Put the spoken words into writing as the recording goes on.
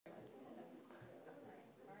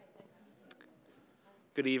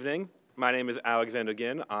Good evening. My name is Alexander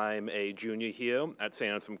Ginn. I'm a junior here at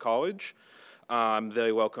St. Anselm College. I'm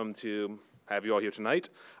very welcome to have you all here tonight.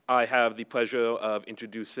 I have the pleasure of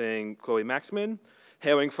introducing Chloe Maxmin.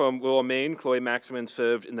 Hailing from rural Maine, Chloe Maxmin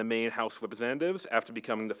served in the Maine House of Representatives after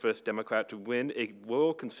becoming the first Democrat to win a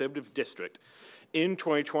rural conservative district. In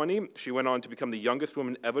 2020, she went on to become the youngest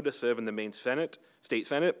woman ever to serve in the Maine State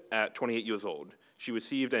Senate at 28 years old. She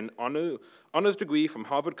received an honors degree from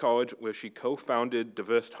Harvard College, where she co-founded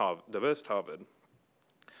Diverse Harvard.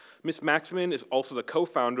 Ms. Maxmin is also the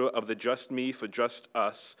co-founder of the Just Me for Just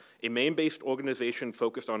Us, a Maine-based organization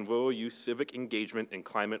focused on rural youth civic engagement and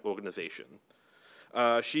climate organization.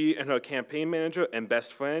 She and her campaign manager and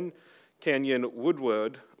best friend, Canyon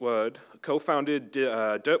Woodward, co-founded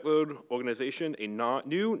Dirt Road Organization, a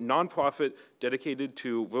new nonprofit dedicated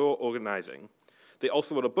to rural organizing. They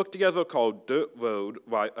also wrote a book together called Dirt Road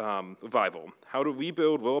Revival, How to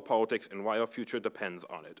Rebuild Rural Politics and Why Our Future Depends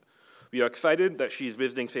on It. We are excited that she's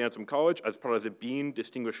visiting St. Anselm College as part of the Bean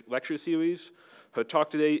Distinguished Lecture Series. Her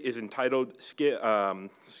talk today is entitled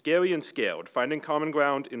Scary and Scaled, Finding Common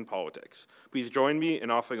Ground in Politics. Please join me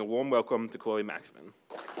in offering a warm welcome to Chloe Maxmin.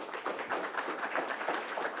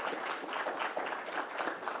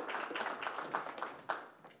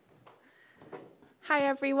 Hi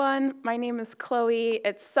everyone, my name is Chloe.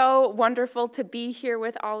 It's so wonderful to be here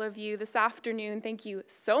with all of you this afternoon. Thank you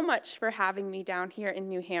so much for having me down here in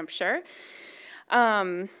New Hampshire.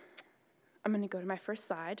 I'm going to go to my first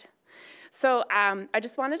slide. So I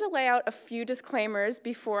just wanted to lay out a few disclaimers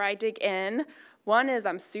before I dig in. One is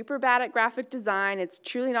I'm super bad at graphic design. It's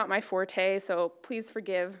truly not my forte, so please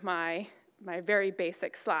forgive my very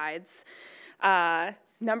basic slides.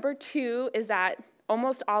 Number two is that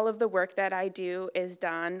almost all of the work that I do is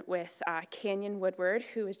done with Canyon Woodward,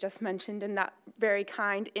 who was just mentioned in that very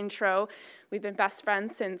kind intro. We've been best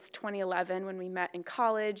friends since 2011 when we met in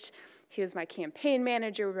college. He was my campaign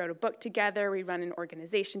manager. We wrote a book together. We run an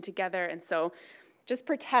organization together. And so just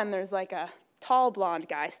pretend there's like a tall blonde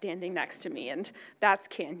guy standing next to me, and that's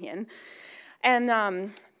Canyon. And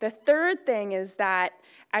the third thing is that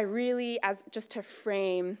I really, just to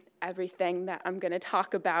frame everything that I'm going to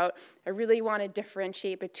talk about, I really want to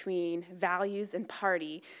differentiate between values and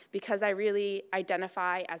party, because I really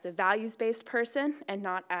identify as a values-based person and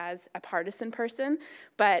not as a partisan person.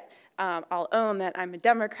 But I'll own that I'm a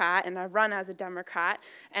Democrat and I run as a Democrat,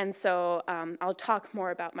 and so I'll talk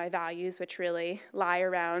more about my values, which really lie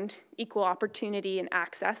around equal opportunity and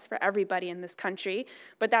access for everybody in this country.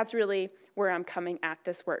 But that's really where I'm coming at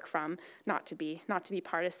this work from, not to be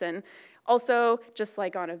partisan. Also, just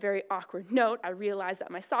like on a very awkward note, I realize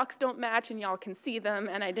that my socks don't match and y'all can see them,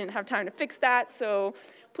 and I didn't have time to fix that, so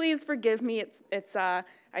please forgive me. I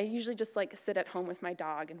usually just like sit at home with my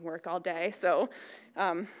dog and work all day, so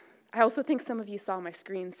I also think some of you saw my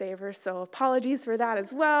screensaver, so apologies for that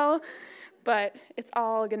as well, but it's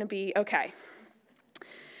all gonna be okay.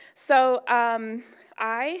 So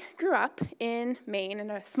I grew up in Maine in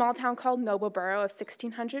a small town called Nobleboro of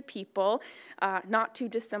 1,600 people, not too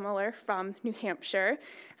dissimilar from New Hampshire.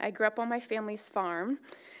 I grew up on my family's farm.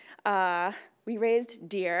 We raised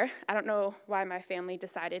deer. I don't know why my family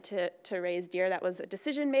decided to raise deer. That was a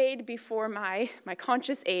decision made before my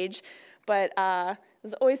conscious age, but I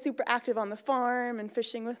was always super active on the farm and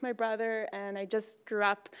fishing with my brother, and I just grew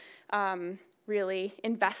up really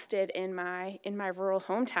invested in my rural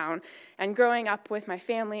hometown. And growing up with my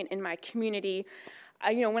family and in my community,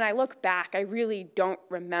 when I look back, I really don't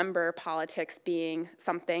remember politics being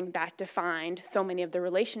something that defined so many of the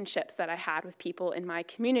relationships that I had with people in my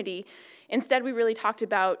community. Instead, we really talked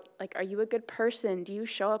about, like, are you a good person? Do you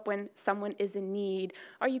show up when someone is in need?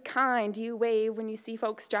 Are you kind? Do you wave when you see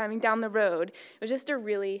folks driving down the road? It was just a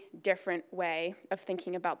really different way of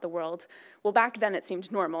thinking about the world. Well, back then it seemed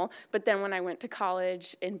normal, but then when I went to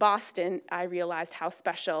college in Boston, I realized how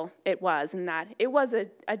special it was and that it was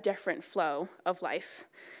a different flow of life.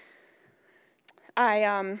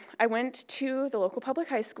 I went to the local public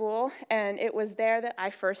high school, and it was there that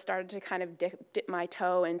I first started to kind of dip my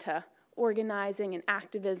toe into organizing and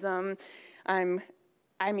activism.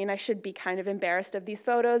 I should be kind of embarrassed of these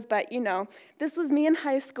photos, but this was me in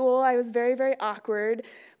high school. I was very, very awkward,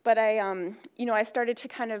 but I started to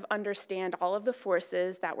kind of understand all of the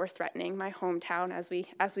forces that were threatening my hometown,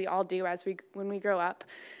 as we all do when we grow up.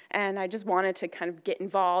 And I just wanted to kind of get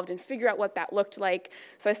involved and figure out what that looked like.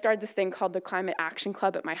 So I started this thing called the Climate Action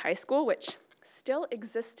Club at my high school, which still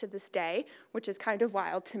exists to this day, which is kind of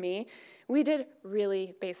wild to me. We did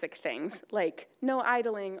really basic things, like no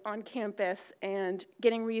idling on campus and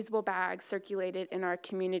getting reusable bags circulated in our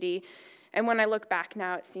community. And when I look back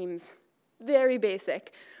now, it seems very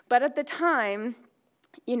basic. But at the time,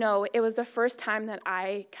 you know, it was the first time that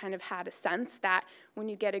I kind of had a sense that when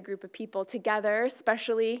you get a group of people together,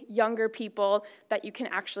 especially younger people, that you can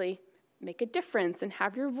actually make a difference and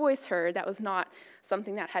have your voice heard. That was not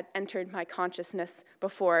something that had entered my consciousness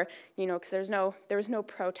before, you know, because there was no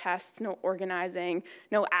protests, no organizing,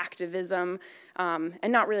 no activism,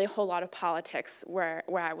 and not really a whole lot of politics where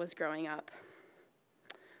I was growing up.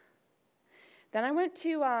 Then I went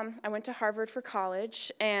to Harvard for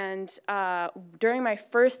college, and during my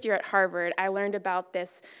first year at Harvard, I learned about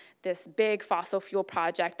this big fossil fuel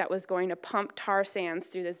project that was going to pump tar sands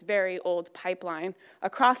through this very old pipeline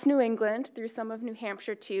across New England, through some of New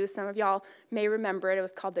Hampshire too. Some of y'all may remember it. It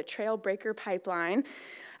was called the Trailbreaker Pipeline.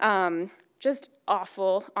 Just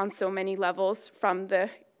awful on so many levels, from the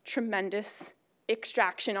tremendous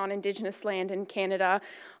extraction on indigenous land in Canada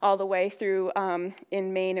all the way through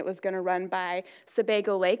in Maine. It was going to run by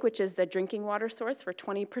Sebago Lake, which is the drinking water source for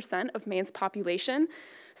 20% of Maine's population.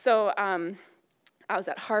 So I was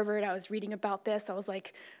at Harvard, I was reading about this, I was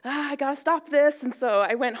like, I gotta stop this. And so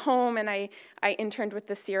I went home and I interned with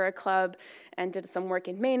the Sierra Club and did some work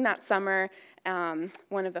in Maine that summer.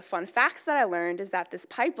 One of the fun facts that I learned is that this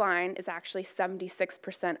pipeline is actually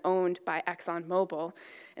 76% owned by ExxonMobil.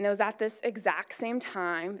 And it was at this exact same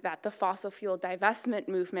time that the fossil fuel divestment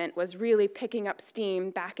movement was really picking up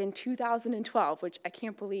steam back in 2012, which I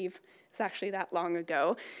can't believe it's actually that long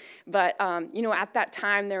ago. But you know, at that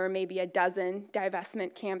time, there were maybe a dozen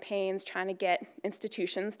divestment campaigns trying to get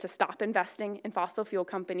institutions to stop investing in fossil fuel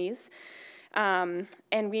companies. And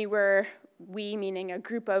we, meaning a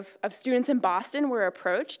group of students in Boston, were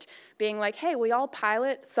approached, being like, hey, will y'all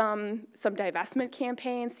pilot some divestment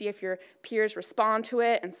campaigns, see if your peers respond to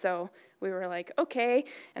it? And so we were like, okay.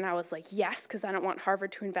 And I was like, yes, because I don't want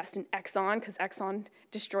Harvard to invest in Exxon, because Exxon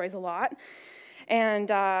destroys a lot. And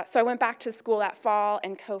so I went back to school that fall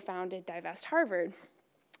and co-founded Divest Harvard.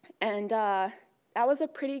 And that was a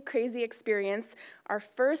pretty crazy experience. Our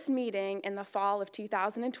first meeting in the fall of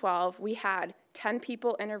 2012, we had 10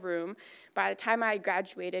 people in a room. By the time I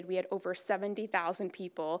graduated, we had over 70,000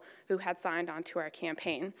 people who had signed on to our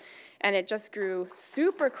campaign. And it just grew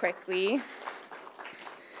super quickly.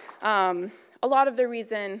 A lot of the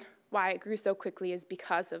reason why it grew so quickly is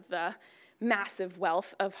because of the massive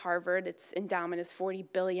wealth of Harvard. Its endowment is $40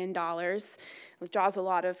 billion. It draws a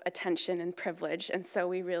lot of attention and privilege, and so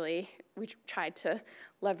we tried to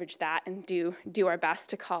leverage that and do our best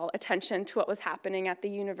to call attention to what was happening at the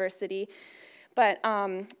university. But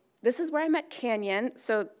this is where I met Canyon.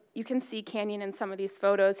 So you can see Canyon in some of these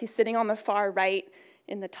photos. He's sitting on the far right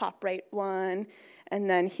in the top right one, and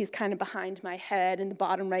then he's kind of behind my head in the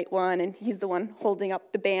bottom right one, and he's the one holding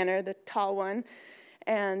up the banner, the tall one.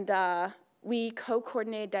 And we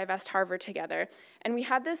co-coordinated Divest Harvard together. And we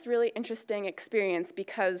had this really interesting experience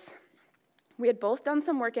because we had both done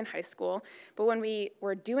some work in high school, but when we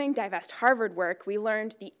were doing Divest Harvard work, we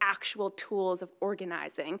learned the actual tools of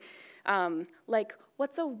organizing. Like,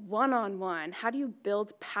 what's a one-on-one? How do you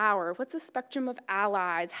build power? What's a spectrum of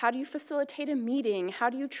allies? How do you facilitate a meeting? How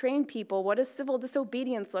do you train people? What does civil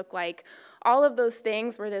disobedience look like? All of those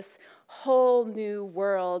things were this whole new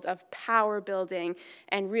world of power building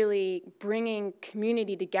and really bringing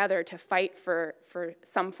community together to fight for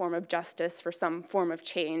some form of justice, for some form of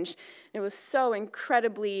change. And it was so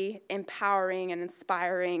incredibly empowering and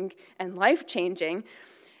inspiring and life-changing.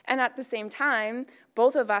 And at the same time,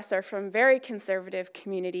 both of us are from very conservative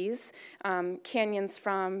communities. Canyon's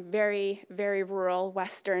from very, very rural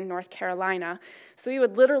western North Carolina. So we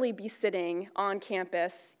would literally be sitting on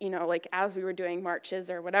campus, you know, like as we were doing marches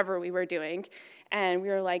or whatever we were doing, and we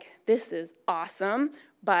were like, this is awesome,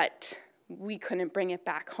 but we couldn't bring it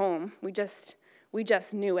back home. We just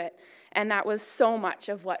knew it. And that was so much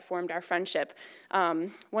of what formed our friendship.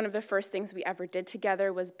 One of the first things we ever did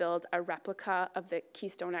together was build a replica of the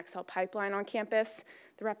Keystone XL pipeline on campus.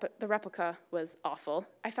 The replica was awful.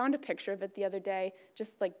 I found a picture of it the other day,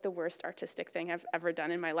 just like the worst artistic thing I've ever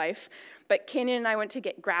done in my life. But Canyon and I went to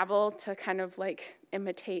get gravel to kind of like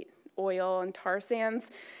imitate oil and tar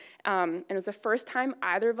sands. And it was the first time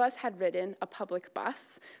either of us had ridden a public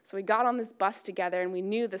bus. So we got on this bus together and we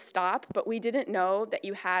knew the stop, but we didn't know that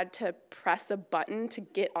you had to press a button to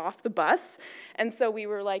get off the bus. And so we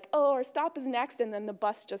were like, oh, our stop is next. And then the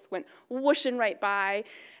bus just went whooshing right by.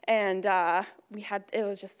 And it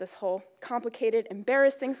was just this whole complicated,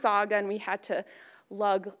 embarrassing saga. And we had to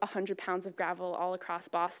lug 100 pounds of gravel all across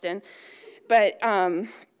Boston. But,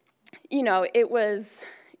 you know, it was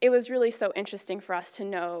really so interesting for us to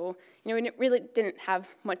know, you know, we really didn't have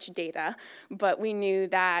much data, but we knew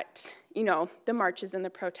that you know, the marches and the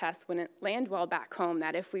protests wouldn't land well back home,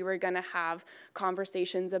 that if we were going to have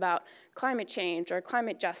conversations about climate change or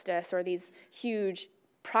climate justice or these huge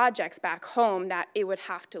projects back home, that it would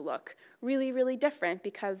have to look really, really different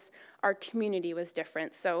because our community was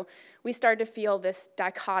different. So we started to feel this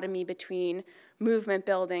dichotomy between movement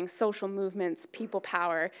building, social movements, people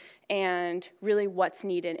power, and really what's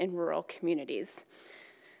needed in rural communities.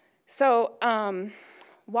 So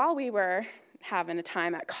while we were having a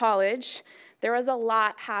time at college, there was a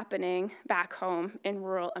lot happening back home in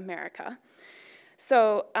rural America.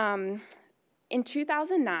 So in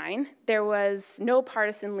 2009, there was no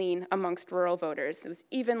partisan lean amongst rural voters. It was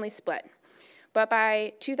evenly split. But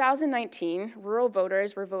by 2019, rural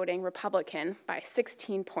voters were voting Republican by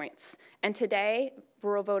 16 points. And today,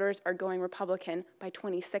 rural voters are going Republican by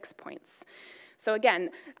 26 points. So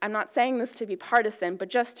again, I'm not saying this to be partisan, but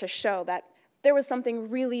just to show that there was something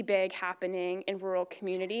really big happening in rural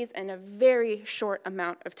communities in a very short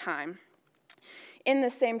amount of time. In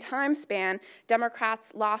the same time span,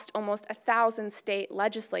 Democrats lost almost 1,000 state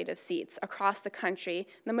legislative seats across the country.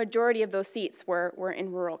 The majority of those seats were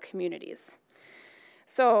in rural communities.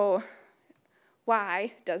 So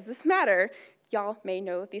why does this matter? Y'all may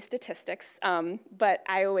know these statistics, but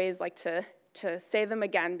I always like to say them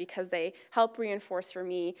again because they help reinforce for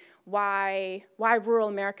me why rural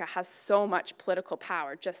America has so much political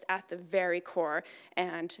power just at the very core,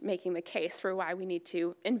 and making the case for why we need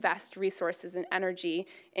to invest resources and energy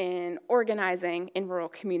in organizing in rural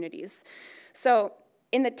communities. So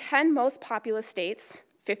in the 10 most populous states,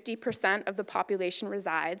 50% of the population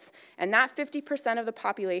resides, and that 50% of the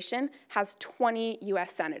population has 20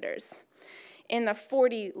 US senators. In the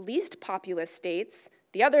 40 least populous states,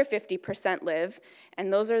 the other 50% live,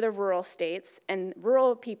 and those are the rural states, and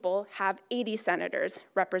rural people have 80 senators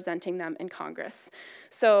representing them in Congress.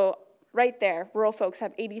 So right there, rural folks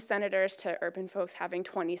have 80 senators to urban folks having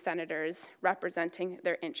 20 senators representing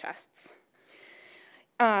their interests.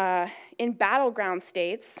 In battleground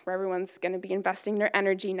states, where everyone's going to be investing their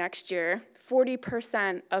energy next year,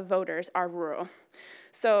 40% of voters are rural.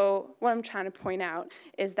 So what I'm trying to point out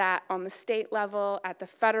is that on the state level, at the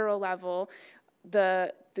federal level,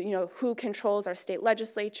 who controls our state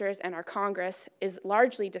legislatures and our Congress is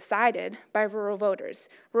largely decided by rural voters.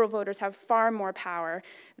 Rural voters have far more power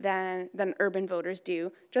than urban voters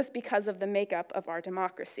do, just because of the makeup of our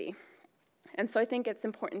democracy. And so I think it's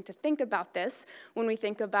important to think about this when we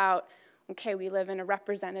think about, okay, we live in a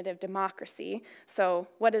representative democracy, so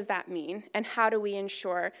what does that mean? And how do we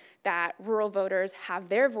ensure that rural voters have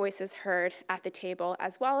their voices heard at the table,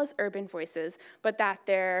 as well as urban voices, but that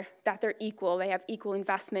they're equal, they have equal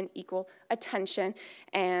investment, equal attention,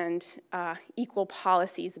 and equal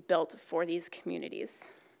policies built for these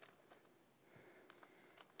communities.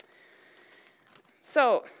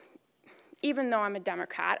 So, even though I'm a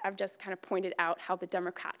Democrat, I've just kind of pointed out how the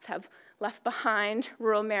Democrats have left behind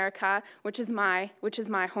rural America, which is my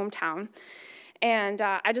hometown. And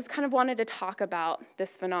I just kind of wanted to talk about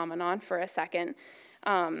this phenomenon for a second,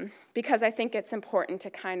 because I think it's important to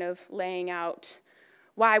kind of laying out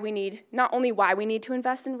why we need, not only why we need to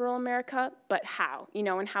invest in rural America, but how,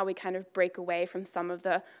 and how we kind of break away from some of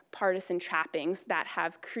the partisan trappings that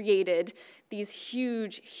have created these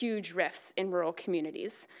huge, huge rifts in rural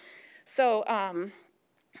communities. So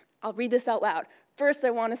I'll read this out loud. First, I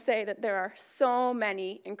want to say that there are so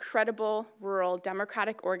many incredible rural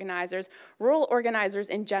Democratic organizers, rural organizers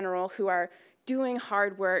in general, who are doing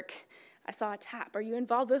hard work. I saw a tap. Are you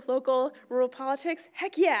involved with local rural politics?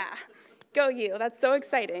 Heck yeah. Go you. That's so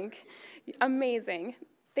exciting. Amazing.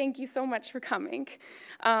 Thank you so much for coming.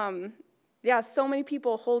 Yeah, so many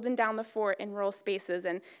people holding down the fort in rural spaces,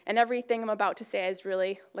 and everything I'm about to say is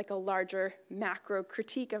really like a larger macro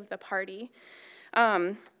critique of the party.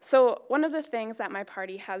 So one of the things that my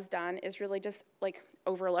party has done is really just like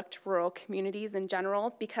overlooked rural communities in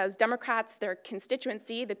general, because Democrats, their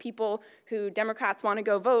constituency, the people who Democrats want to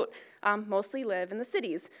go vote, mostly live in the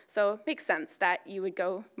cities. So it makes sense that you would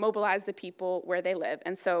go mobilize the people where they live.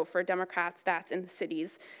 And so for Democrats, that's in the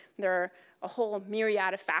cities. There are a whole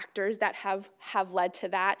myriad of factors that have led to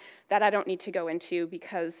that I don't need to go into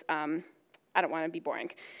because I don't want to be boring.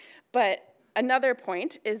 But another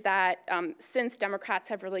point is that since Democrats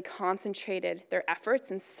have really concentrated their efforts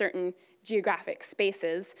in certain geographic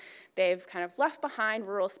spaces, they've kind of left behind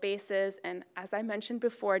rural spaces, and as I mentioned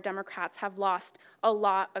before, Democrats have lost a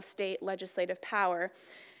lot of state legislative power.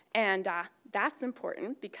 And that's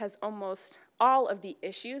important because almost all of the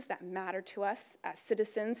issues that matter to us as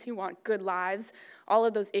citizens who want good lives, all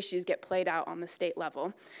of those issues get played out on the state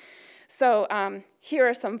level. So here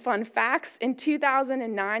are some fun facts. In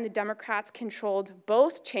 2009, the Democrats controlled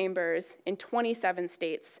both chambers in 27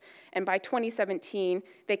 states, and by 2017,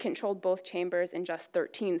 they controlled both chambers in just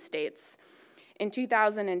 13 states. In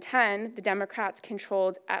 2010, the Democrats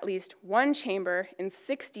controlled at least one chamber in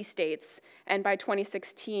 60 states, and by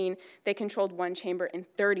 2016, they controlled one chamber in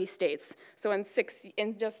 30 states. So in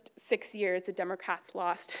just 6 years, the Democrats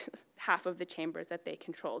lost half of the chambers that they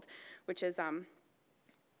controlled, which is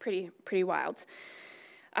pretty wild.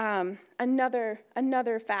 Another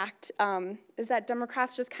fact is that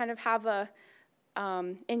Democrats just kind of have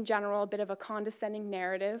in general, a bit of a condescending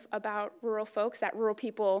narrative about rural folks, that rural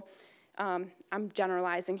people, I'm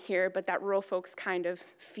generalizing here, but that rural folks kind of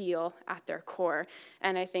feel at their core.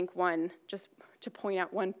 And I think just to point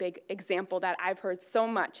out one big example that I've heard so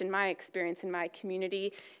much in my experience in my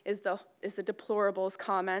community is the deplorables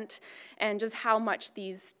comment, and just how much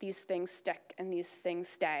these things stick and these things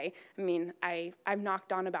stay. I mean, I've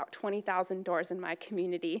knocked on about 20,000 doors in my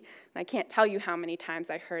community, and I can't tell you how many times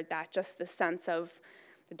I heard that, just the sense of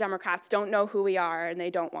the Democrats don't know who we are and they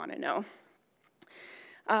don't want to know.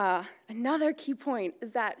 Another key point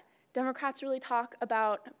is that Democrats really talk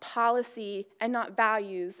about policy and not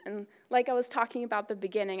values. And like I was talking about at the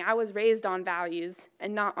beginning, I was raised on values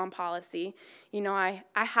and not on policy. You know, I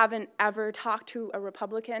haven't ever talked to a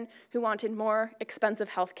Republican who wanted more expensive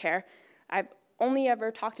health care. I've only ever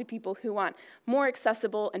talked to people who want more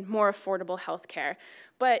accessible and more affordable health care.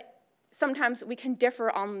 But sometimes we can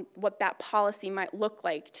differ on what that policy might look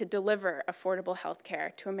like to deliver affordable health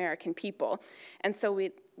care to American people. And so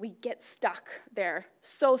we get stuck there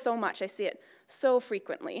so much. I see it so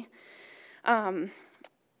frequently.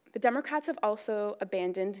 The Democrats have also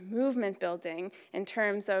abandoned movement building in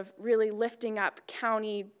terms of really lifting up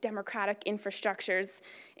county democratic infrastructures.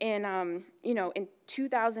 In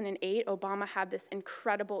 2008, Obama had this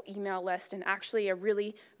incredible email list and actually a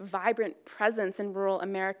really vibrant presence in rural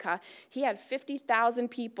America. He had 50,000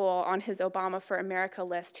 people on his Obama for America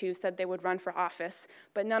list who said they would run for office,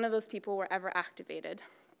 but none of those people were ever activated.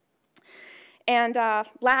 And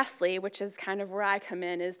lastly, which is kind of where I come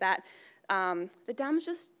in, is that the Dems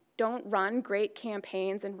just don't run great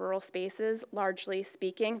campaigns in rural spaces, largely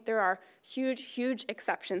speaking. There are huge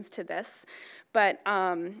exceptions to this, but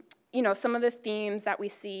some of the themes that we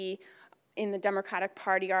see in the Democratic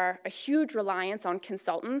Party are a huge reliance on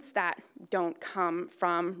consultants that don't come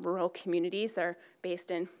from rural communities. They're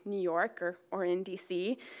based in New York or in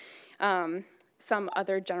DC. Some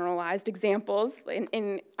other generalized examples,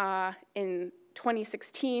 in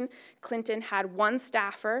 2016, Clinton had one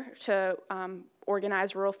staffer to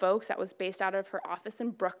organize rural folks that was based out of her office in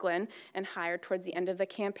Brooklyn and hired towards the end of the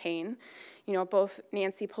campaign. You know, both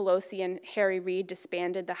Nancy Pelosi and Harry Reid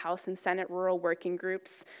disbanded the House and Senate rural working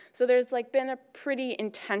groups. So there's been a pretty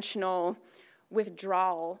intentional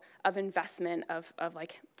withdrawal of investment of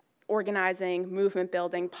organizing, movement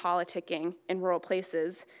building, politicking in rural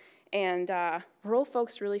places. And rural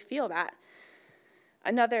folks really feel that.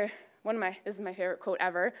 This is my favorite quote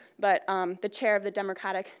ever, but the chair of the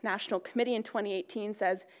Democratic National Committee in 2018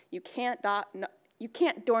 says, you can't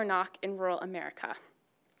door knock in rural America.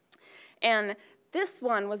 And this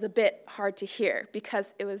one was a bit hard to hear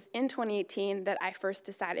because it was in 2018 that I first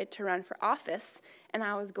decided to run for office, and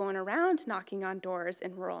I was going around knocking on doors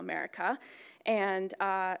in rural America and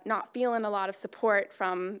not feeling a lot of support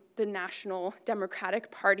from the National Democratic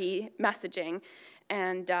Party messaging,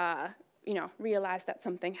 and realized that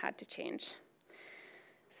something had to change.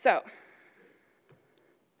 So,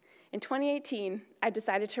 in 2018, I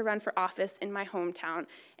decided to run for office in my hometown.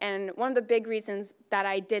 And one of the big reasons that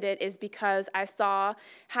I did it is because I saw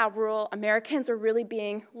how rural Americans were really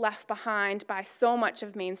being left behind by so much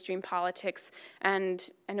of mainstream politics. And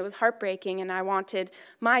it was heartbreaking, and I wanted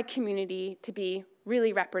my community to be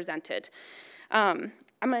really represented.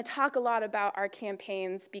 I'm going to talk a lot about our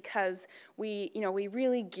campaigns because we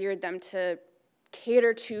really geared them to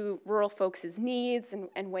cater to rural folks' needs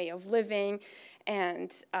and way of living,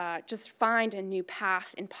 and just find a new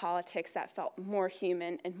path in politics that felt more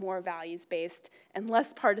human and more values-based and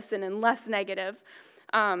less partisan and less negative.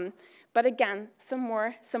 But again, some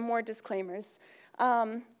more disclaimers.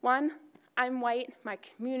 One, I'm white, my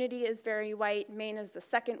community is very white. Maine is the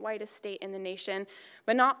second whitest state in the nation,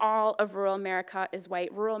 but not all of rural America is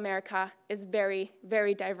white. Rural America is very,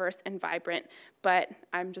 very diverse and vibrant, but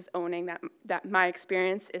I'm just owning that my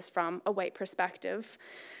experience is from a white perspective.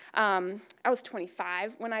 I was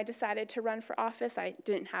 25 when I decided to run for office. I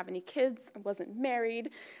didn't have any kids, I wasn't married.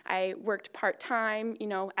 I worked part-time,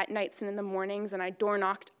 at nights and in the mornings, and I door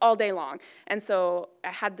knocked all day long. And so I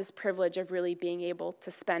had this privilege of really being able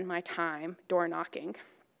to spend my time door knocking.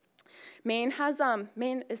 Maine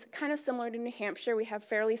is kind of similar to New Hampshire. We have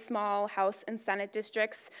fairly small House and Senate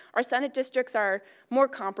districts. Our Senate districts are more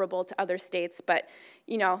comparable to other states, but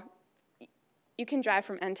you know, you can drive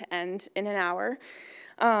from end to end in an hour.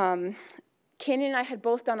 Canyon and I had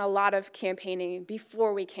both done a lot of campaigning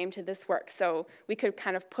before we came to this work, so we could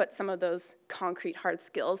kind of put some of those concrete hard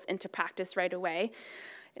skills into practice right away.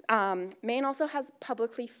 Maine also has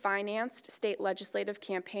publicly financed state legislative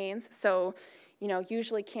campaigns, so you know,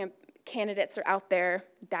 usually candidates are out there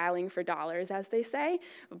dialing for dollars, as they say,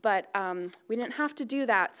 but we didn't have to do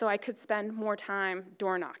that, so I could spend more time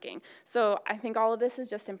door knocking. So I think all of this is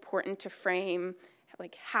just important to frame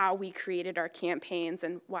like how we created our campaigns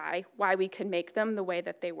and why we could make them the way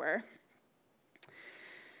that they were.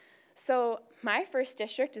 So my first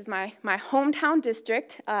district is my hometown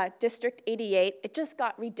district, District 88. It just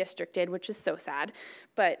got redistricted, which is so sad,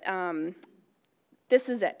 but this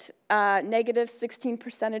is it. Negative 16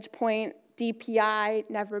 percentage point DPI,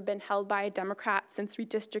 never been held by a Democrat since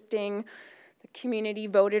redistricting. The community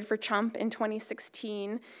voted for Trump in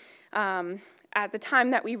 2016. At the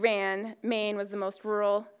time that we ran, Maine was the most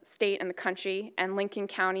rural state in the country, and Lincoln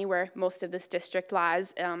County, where most of this district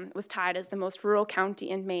lies, was tied as the most rural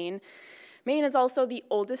county in Maine. Maine is also the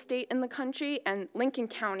oldest state in the country, and Lincoln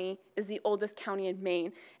County is the oldest county in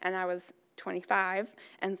Maine, and I was 25,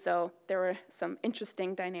 and so there were some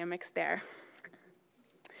interesting dynamics there.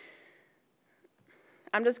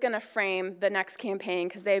 I'm just going to frame the next campaign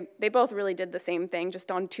because they both really did the same thing,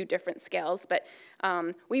 just on two different scales. But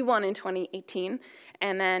we won in 2018,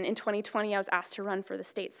 and then in 2020 I was asked to run for the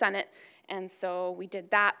state senate, and so we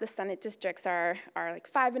did that. The senate districts are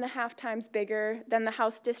like 5.5 times bigger than the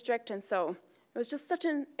House district, and so it was just such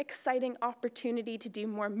an exciting opportunity to do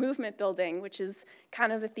more movement building, which is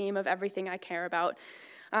kind of the theme of everything I care about.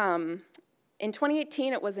 In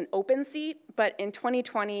 2018, it was an open seat, but in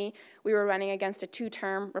 2020, we were running against a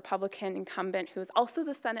two-term Republican incumbent who was also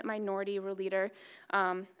the Senate Minority Leader,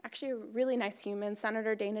 actually a really nice human,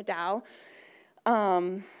 Senator Dana Dow.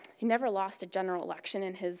 He never lost a general election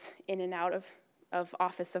in his in and out of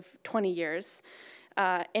office of 20 years.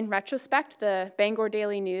 In retrospect, the Bangor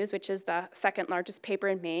Daily News, which is the second largest paper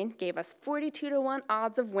in Maine, gave us 42-1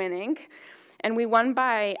 odds of winning, and we won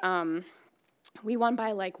by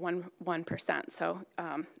like 1%, so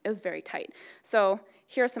it was very tight. So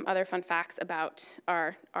here are some other fun facts about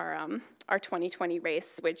our 2020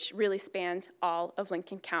 race, which really spanned all of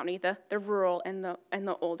Lincoln County, the rural and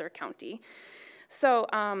the older county. So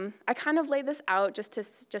I kind of laid this out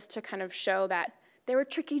just to kind of show that they were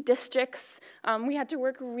tricky districts. We had to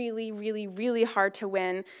work really, really, really hard to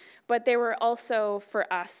win, but they were also,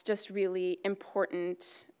 for us, just really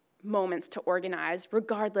important moments to organize,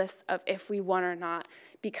 regardless of if we won or not,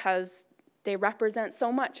 because they represent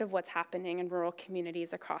so much of what's happening in rural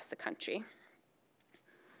communities across the country.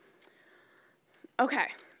 Okay,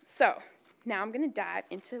 so now I'm going to dive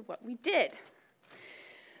into what we did.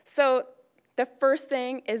 So the first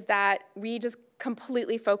thing is that we just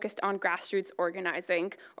completely focused on grassroots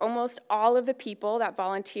organizing. Almost all of the people that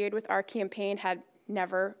volunteered with our campaign had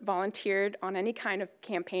never volunteered on any kind of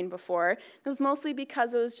campaign before. It was mostly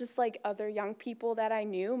because it was just like other young people that I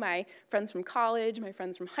knew, my friends from college, my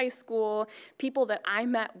friends from high school, people that I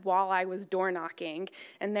met while I was door knocking,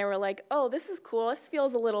 and they were like, oh, this is cool, this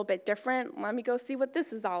feels a little bit different, let me go see what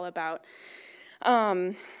this is all about.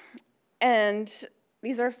 And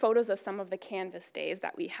these are photos of some of the canvas days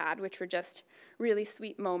that we had, which were just really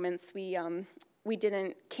sweet moments. We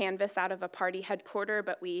didn't canvass out of a party headquarters,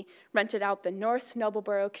 but we rented out the North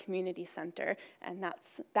Nobleboro Community Center, and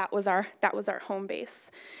that was our home base.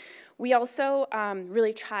 We also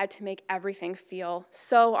really tried to make everything feel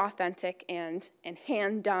so authentic and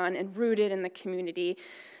hand-done and rooted in the community.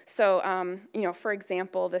 So, you know, for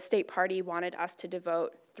example, the state party wanted us to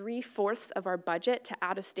devote 3/4 of our budget to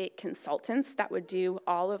out-of-state consultants that would do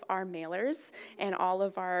all of our mailers and all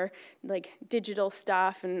of our like digital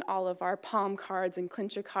stuff and all of our palm cards and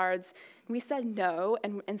clincher cards. We said no,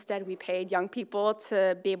 and instead we paid young people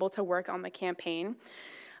to be able to work on the campaign.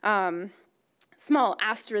 Small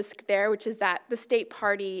asterisk there, which is that the state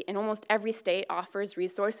party in almost every state offers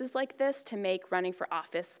resources like this to make running for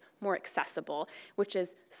office more accessible, which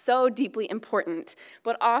is so deeply important.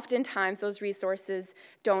 But oftentimes those resources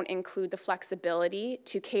don't include the flexibility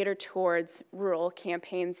to cater towards rural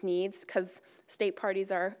campaigns' needs, because state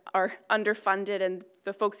parties are underfunded and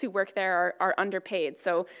the folks who work there are underpaid.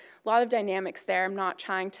 So a lot of dynamics there. I'm not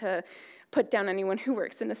trying to put down anyone who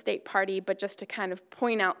works in the state party, but just to kind of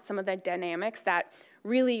point out some of the dynamics that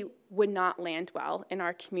really would not land well in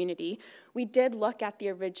our community. We did look at the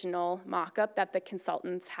original mock-up that the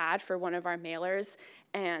consultants had for one of our mailers,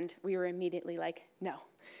 and we were immediately like, no,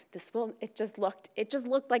 it just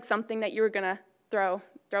looked like something that you were gonna throw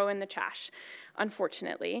in the trash,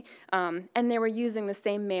 unfortunately. And they were using the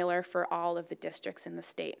same mailer for all of the districts in the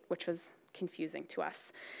state, which was confusing to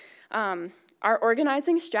us. Our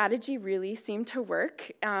organizing strategy really seemed to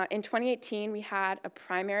work. In 2018, we had a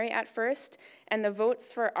primary at first, and the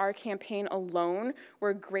votes for our campaign alone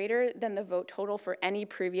were greater than the vote total for any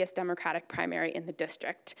previous Democratic primary in the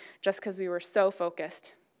district, just because we were so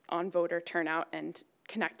focused on voter turnout and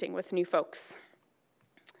connecting with new folks.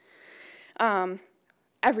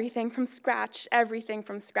 Everything from scratch.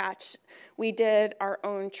 We did our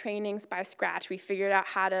own trainings by scratch. We figured out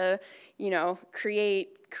how to,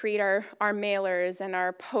 create our mailers and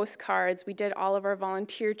our postcards. We did all of our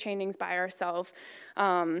volunteer trainings by ourselves.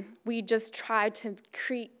 We just tried to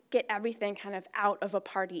get everything kind of out of a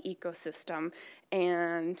party ecosystem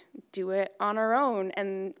and do it on our own.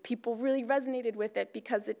 And people really resonated with it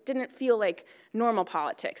because it didn't feel like normal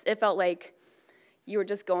politics. It felt like you were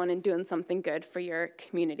just going and doing something good for your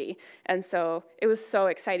community. And so it was so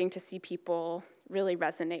exciting to see people really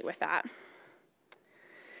resonate with that.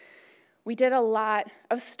 We did a lot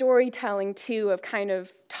of storytelling, too, of kind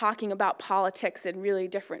of talking about politics in really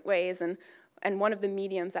different ways. And one of the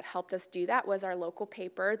mediums that helped us do that was our local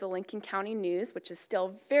paper, the Lincoln County News, which is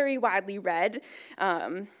still very widely read.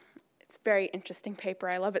 It's a very interesting paper.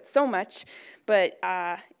 I love it so much. But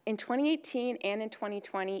in 2018 and in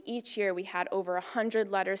 2020, each year we had over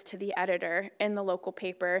 100 letters to the editor in the local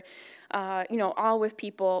paper, all with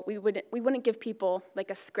people. We wouldn't give people like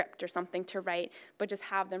a script or something to write, but just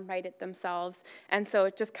have them write it themselves. And so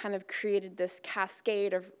it just kind of created this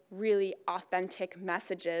cascade of really authentic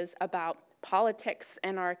messages about politics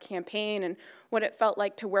and our campaign and what it felt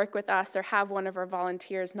like to work with us or have one of our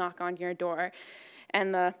volunteers knock on your door.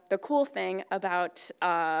 And the cool thing about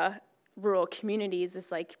rural communities is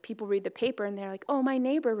like people read the paper and they're like, oh, my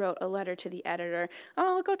neighbor wrote a letter to the editor.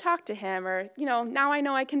 Oh, I'll go talk to him. Or, now I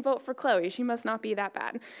know I can vote for Chloe. She must not be that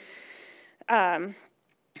bad.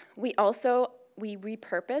 We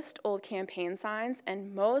repurposed old campaign signs,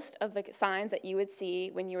 and most of the signs that you would see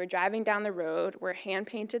when you were driving down the road were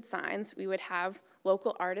hand-painted signs. We would have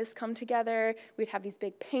local artists come together. We'd have these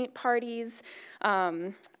big paint parties.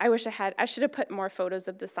 I should have put more photos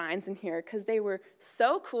of the signs in here because they were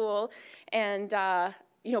so cool. And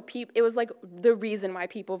it was like the reason why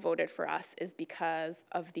people voted for us is because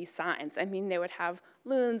of these signs. I mean, they would have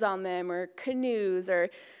loons on them or canoes, or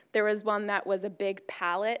there was one that was a big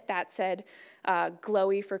pallet that said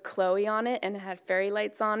glowy for Chloe on it, and it had fairy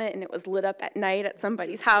lights on it, and it was lit up at night at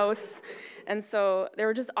somebody's house. And so there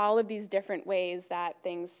were just all of these different ways that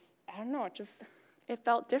things, I don't know, it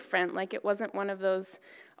felt different. Like it wasn't one of those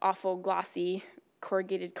awful glossy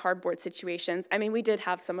corrugated cardboard situations. I mean, we did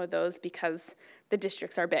have some of those because the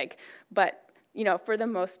districts are big, but for the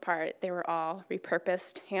most part, they were all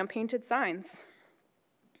repurposed, hand-painted signs.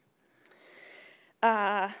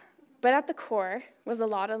 But at the core was a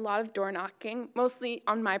lot of door knocking, mostly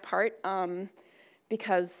on my part,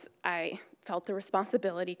 because I felt the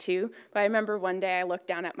responsibility to. But I remember one day I looked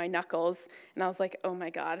down at my knuckles, and I was like, oh my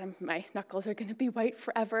God, my knuckles are gonna be white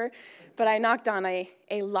forever. But I knocked on a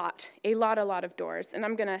lot of doors, and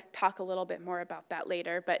I'm gonna talk a little bit more about that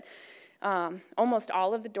later. But almost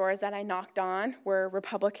all of the doors that I knocked on were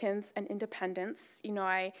Republicans and independents.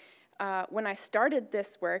 When I started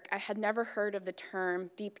this work, I had never heard of the term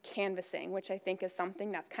deep canvassing, which I think is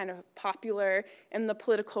something that's kind of popular in the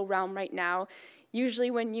political realm right now.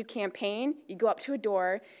 Usually when you campaign, you go up to a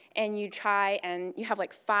door and you try and you have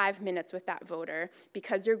like 5 minutes with that voter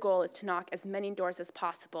because your goal is to knock as many doors as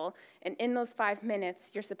possible. And in those 5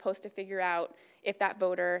 minutes, you're supposed to figure out if that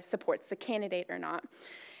voter supports the candidate or not.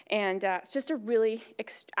 And it's just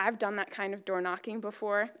I've done that kind of door knocking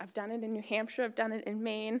before. I've done it in New Hampshire, I've done it in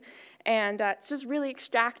Maine, and it's just really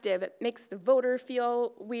extractive. It makes the voter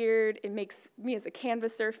feel weird. It makes me as a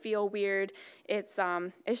canvasser feel weird. It's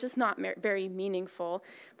just not very meaningful.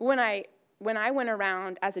 But when I went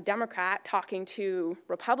around as a Democrat talking to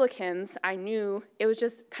Republicans, I knew it was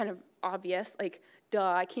just kind of obvious, like, duh,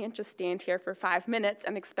 I can't just stand here for 5 minutes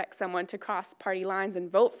and expect someone to cross party lines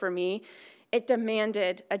and vote for me. It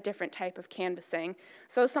demanded a different type of canvassing.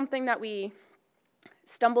 So something that we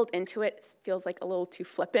stumbled into, it feels like a little too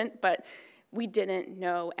flippant, but we didn't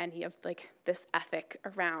know any of like this ethic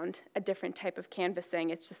around a different type of canvassing.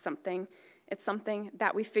 It's something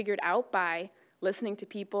that we figured out by listening to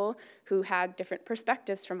people who had different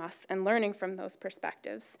perspectives from us and learning from those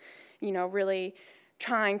perspectives. Really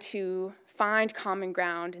trying to find common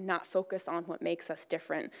ground and not focus on what makes us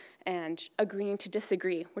different, and agreeing to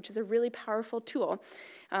disagree, which is a really powerful tool.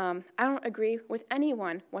 I don't agree with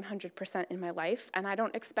anyone 100% in my life, and I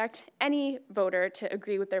don't expect any voter to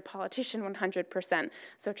agree with their politician 100%,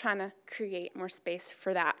 so trying to create more space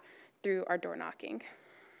for that through our door knocking.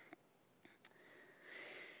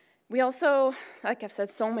 We also, like I've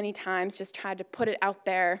said so many times, just tried to put it out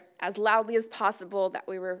there as loudly as possible that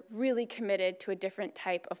we were really committed to a different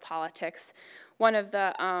type of politics. One of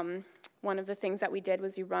the things that we did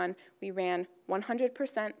was we ran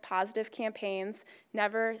 100% positive campaigns,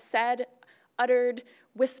 never said, uttered,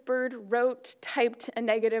 whispered, wrote, typed a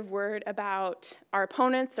negative word about our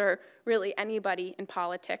opponents or really anybody in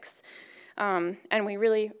politics. And we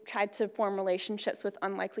really tried to form relationships with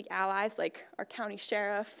unlikely allies like our county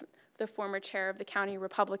sheriff, the former chair of the county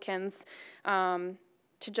Republicans,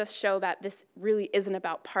 to just show that this really isn't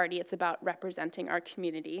about party, it's about representing our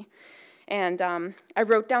community. And I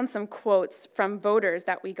wrote down some quotes from voters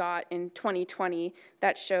that we got in 2020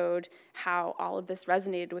 that showed how all of this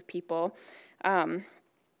resonated with people.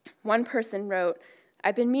 One person wrote,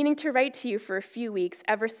 "I've been meaning to write to you for a few weeks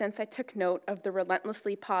ever since I took note of the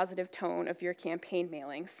relentlessly positive tone of your campaign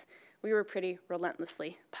mailings." We were pretty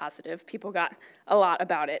relentlessly positive. People got a lot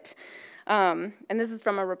about it. And this is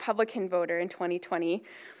from a Republican voter in 2020.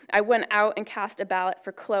 "I went out and cast a ballot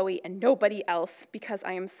for Chloe and nobody else because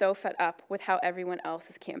I am so fed up with how everyone else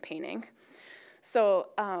is campaigning." So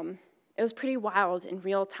it was pretty wild in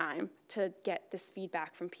real time to get this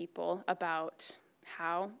feedback from people about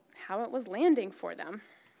how it was landing for them.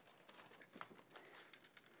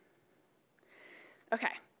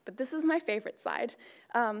 Okay. But this is my favorite slide.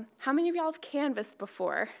 How many of y'all have canvassed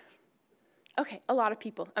before? Okay, a lot of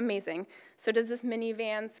people, amazing. So does this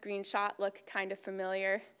minivan screenshot look kind of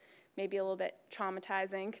familiar? Maybe a little bit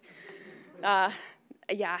traumatizing?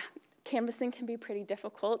 Yeah, canvassing can be pretty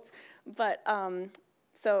difficult. But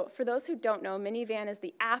so for those who don't know, Minivan is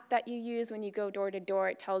the app that you use when you go door to door.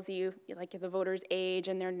 It tells you like the voter's age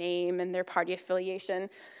and their name and their party affiliation.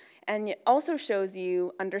 And it also shows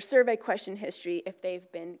you under survey question history if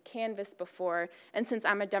they've been canvassed before. And since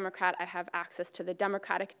I'm a Democrat, I have access to the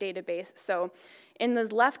Democratic database. So in the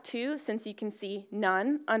left two, since you can see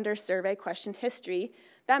none under survey question history,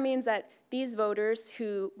 that means that these voters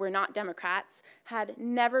who were not Democrats had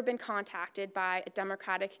never been contacted by a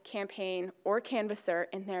Democratic campaign or canvasser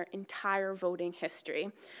in their entire voting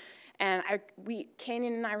history. And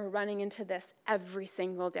Canyon and I were running into this every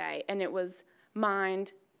single day, and it was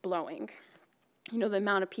mind-blowing. You know, the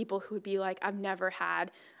amount of people who would be like, "I've never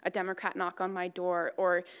had a Democrat knock on my door,"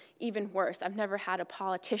 or even worse, "I've never had a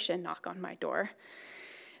politician knock on my door."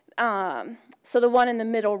 So the one in the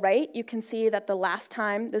middle right, you can see that the last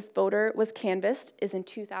time this voter was canvassed is in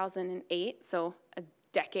 2008, so a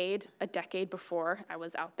decade before I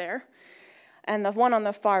was out there. And the one on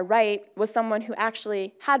the far right was someone who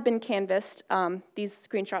actually had been canvassed. These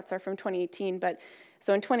screenshots are from 2018, but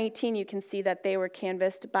so in 2018, you can see that they were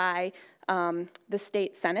canvassed by the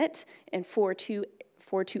state Senate in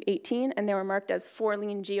 4-2-18, and they were marked as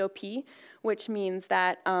for-lean GOP, which means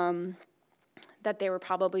that that they were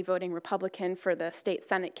probably voting Republican for the state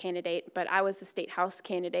Senate candidate, but I was the state House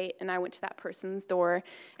candidate, and I went to that person's door,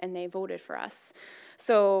 and they voted for us.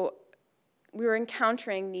 So we were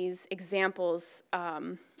encountering these examples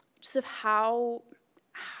just of how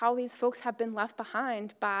these folks have been left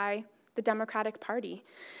behind by the Democratic Party.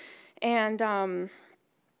 And,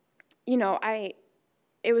 you know,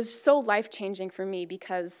 it was so life-changing for me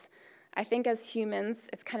because I think as humans,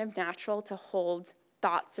 it's kind of natural to hold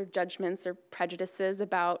thoughts or judgments or prejudices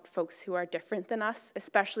about folks who are different than us,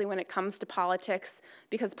 especially when it comes to politics,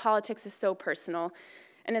 because politics is so personal.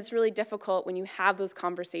 And it's really difficult when you have those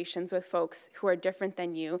conversations with folks who are different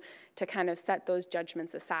than you to kind of set those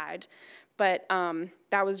judgments aside. But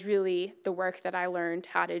that was really the work that I learned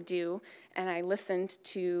how to do. And I listened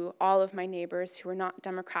to all of my neighbors who were not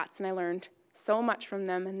Democrats, and I learned so much from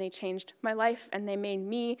them, and they changed my life, and they made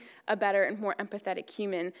me a better and more empathetic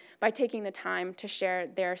human by taking the time to share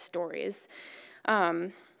their stories.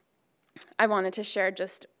 I wanted to share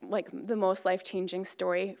just like the most life-changing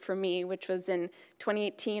story for me, which was in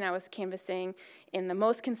 2018. I was canvassing in the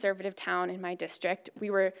most conservative town in my district. We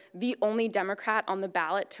were the only Democrat on the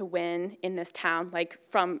ballot to win in this town, like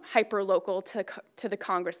from hyper-local to the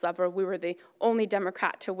Congress level. We were the only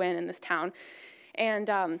Democrat to win in this town. And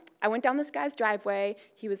I went down this guy's driveway.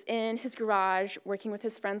 He was in his garage working with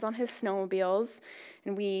his friends on his snowmobiles,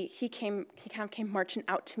 and he kind of came marching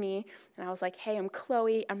out to me, and I was like, "Hey, I'm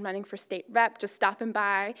Chloe. I'm running for state rep, just stopping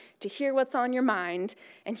by to hear what's on your mind."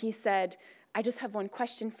 And he said, "I just have one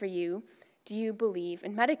question for you. do you believe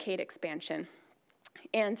in Medicaid expansion?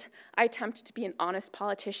 And I attempt to be an honest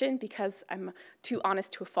politician because I'm too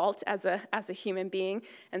honest to a fault as a human being.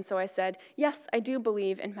 And so I said, yes, I do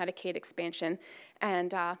believe in Medicaid expansion.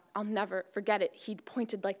 And I'll never forget it. He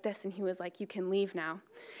pointed like this, and he was like, you can leave now.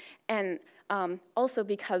 And also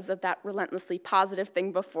because of that relentlessly positive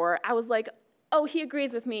thing before, I was like, oh, he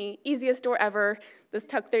agrees with me. Easiest door ever. This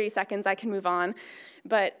took 30 seconds. I can move on.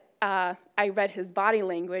 But I read his body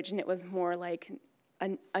language, and it was more like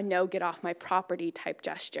a no, get off my property type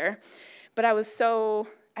gesture. But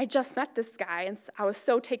I just met this guy, and I was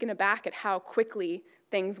so taken aback at how quickly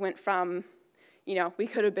things went from, we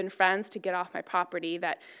could have been friends to get off my property,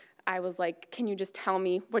 that I was like, can you just tell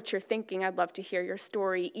me what you're thinking? I'd love to hear your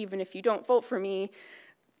story. Even if you don't vote for me,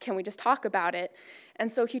 can we just talk about it?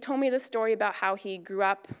 And so he told me this story about how he grew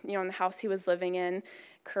up, in the house he was living in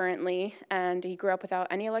currently, and he grew up without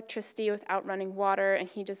any electricity, without running water, and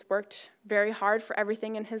he just worked very hard for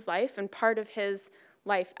everything in his life, and part of his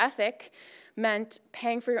life ethic meant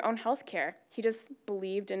paying for your own health care. He just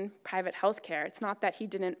believed in private health care. It's not that he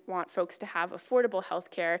didn't want folks to have affordable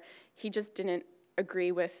health care, he just didn't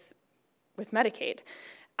agree with Medicaid.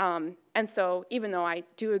 And so even though I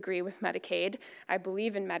do agree with Medicaid, I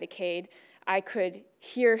believe in Medicaid, I could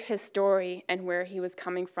hear his story and where he was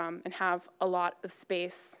coming from and have a lot of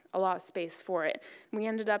space for it. We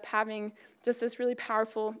ended up having just this really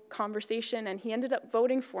powerful conversation, and he ended up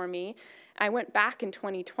voting for me. I went back in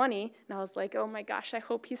 2020, and I was like, oh my gosh, I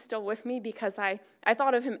hope he's still with me, because I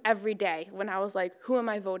thought of him every day. When I was like, who am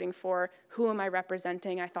I voting for? Who am I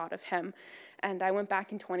representing? I thought of him. And I went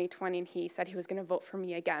back in 2020, and he said he was going to vote for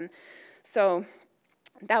me again. So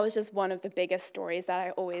that was just one of the biggest stories that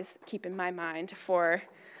I always keep in my mind for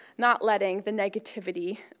not letting the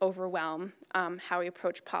negativity overwhelm how we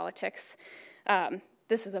approach politics.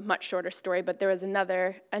 This is a much shorter story, but there was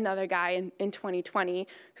another guy in 2020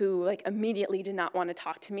 who immediately did not want to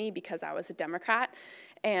talk to me because I was a Democrat.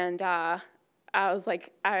 And I was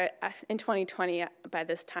like, in 2020, by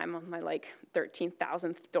this time on my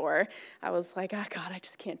 13,000th door, I was like, oh God, I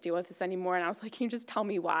just can't deal with this anymore. And I was like, can you just tell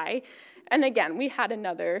me why? And again, we had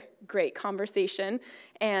another great conversation,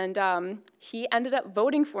 and he ended up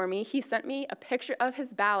voting for me. He sent me a picture of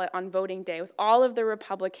his ballot on voting day with all of the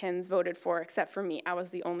Republicans voted for except for me. I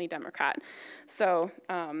was the only Democrat. So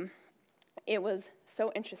it was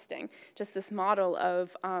so interesting, just this model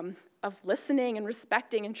of listening and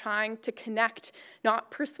respecting and trying to connect, not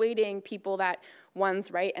persuading people that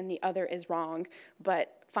one's right and the other is wrong,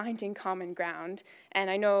 but finding common ground. And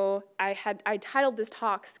I know I titled this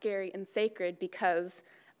talk Scary and Sacred because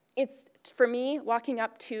it's, for me, walking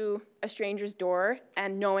up to a stranger's door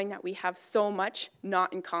and knowing that we have so much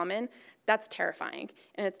not in common, that's terrifying.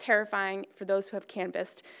 And it's terrifying for those who have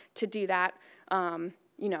canvassed to do that,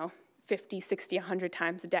 50, 60, 100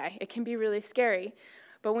 times a day. It can be really scary.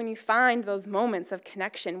 But when you find those moments of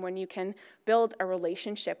connection, when you can build a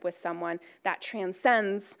relationship with someone that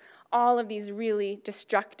transcends all of these really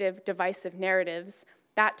destructive, divisive narratives,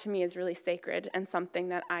 that to me is really sacred and something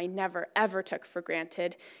that I never, ever took for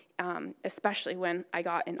granted, especially when I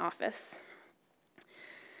got in office.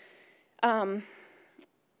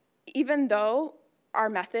 Even though our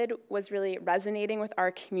method was really resonating with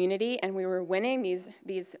our community and we were winning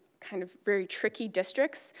these kind of very tricky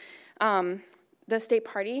districts, the state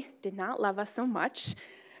party did not love us so much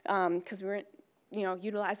because we weren't,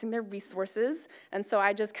 utilizing their resources. And so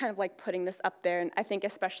I just kind of putting this up there. And I think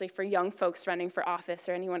especially for young folks running for office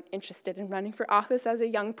or anyone interested in running for office as a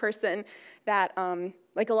young person, that a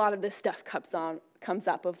lot of this stuff comes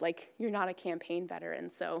up of you're not a campaign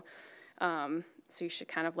veteran. So you should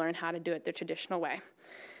kind of learn how to do it the traditional way.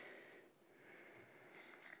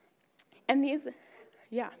 And these,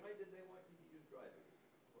 yeah.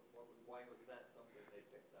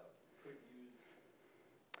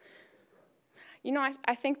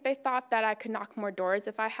 I think they thought that I could knock more doors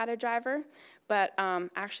if I had a driver, but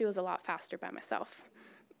actually was a lot faster by myself.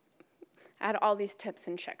 I had all these tips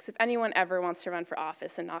and tricks. If anyone ever wants to run for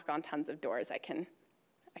office and knock on tons of doors, I can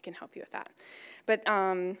help you with that. But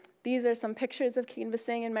these are some pictures of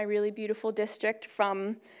canvassing in my really beautiful district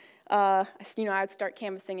from, I'd start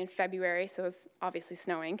canvassing in February, so it was obviously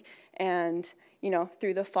snowing, and,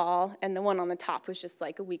 through the fall, and the one on the top was just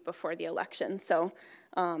a week before the election. So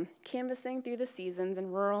canvassing through the seasons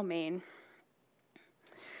in rural Maine.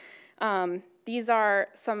 These are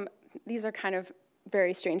kind of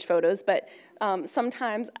very strange photos, but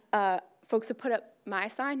sometimes folks would put up my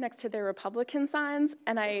sign next to their Republican signs,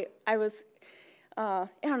 and I was I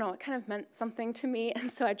don't know, it kind of meant something to me,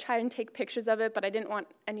 and so I tried and take pictures of it, but I didn't want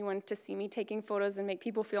anyone to see me taking photos and make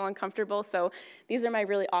people feel uncomfortable, so these are my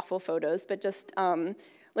really awful photos, but just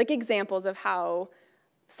like examples of how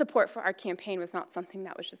support for our campaign was not something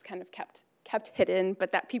that was just kind of kept hidden,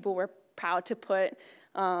 but that people were proud to put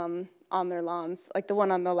on their lawns. Like the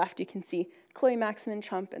one on the left, you can see Chloe Maxmin,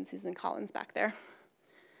 Trump, and Susan Collins back there.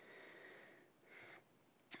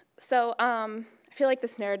 So I feel like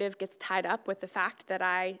this narrative gets tied up with the fact that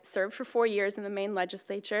I served for 4 years in the Maine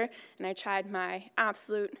legislature, and I tried my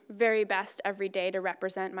absolute very best every day to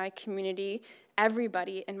represent my community,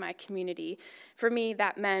 everybody in my community. For me,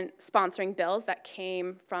 that meant sponsoring bills that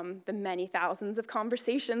came from the many thousands of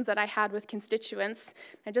conversations that I had with constituents.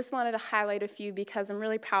 I just wanted to highlight a few because I'm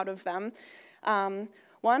really proud of them.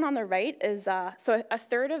 One on the right is, so a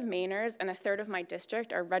third of Mainers and a third of my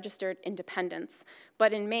district are registered independents.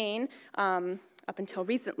 But in Maine, up until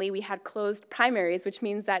recently, we had closed primaries, which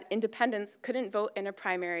means that independents couldn't vote in a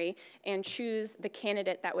primary and choose the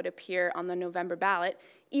candidate that would appear on the November ballot,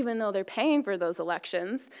 even though they're paying for those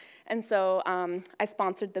elections. And so I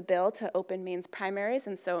sponsored the bill to open Maine's primaries,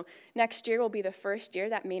 and so next year will be the first year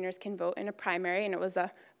that Mainers can vote in a primary, and it was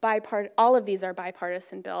all of these are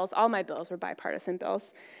bipartisan bills. All my bills were bipartisan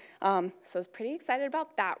bills. So I was pretty excited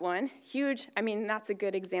about that one. Huge, I mean, that's a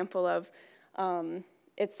good example of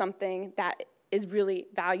it's something that is really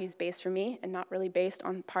values-based for me and not really based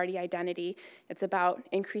on party identity. It's about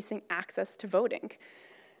increasing access to voting.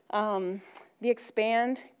 The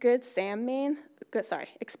Expand Good Sam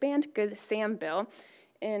bill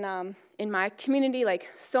in my community, like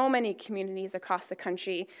so many communities across the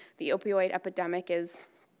country, the opioid epidemic is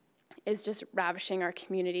just ravishing our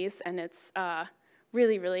communities, and it's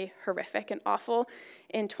really, really horrific and awful.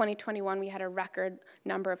 In 2021, we had a record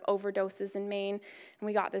number of overdoses in Maine, and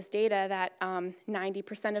we got this data that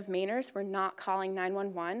 90% of Mainers were not calling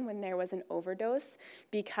 911 when there was an overdose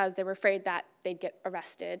because they were afraid that they'd get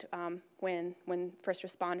arrested when first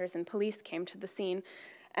responders and police came to the scene,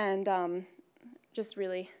 and just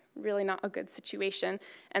really not a good situation.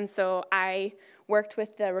 And so I worked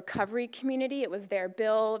with the recovery community. It was their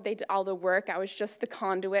bill. They did all the work. I was just the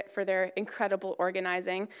conduit for their incredible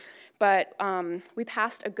organizing. But we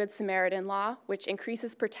passed a Good Samaritan law, which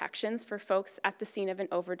increases protections for folks at the scene of an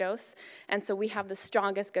overdose. And so we have the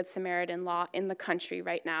strongest Good Samaritan law in the country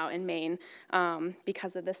right now in Maine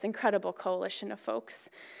because of this incredible coalition of folks.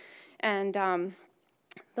 And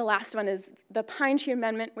the last one is the Pine Tree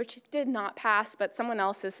Amendment, which did not pass, but someone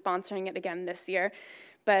else is sponsoring it again this year.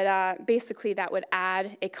 But basically, that would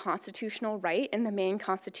add a constitutional right in the Maine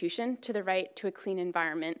Constitution to the right to a clean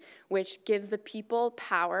environment, which gives the people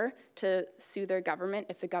power to sue their government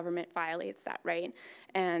if the government violates that right,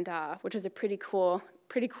 and which is a pretty cool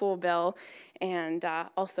bill, and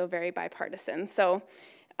also very bipartisan. So,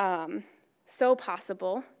 so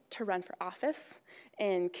possible to run for office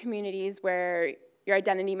in communities where your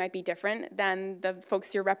identity might be different than the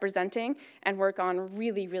folks you're representing, and work on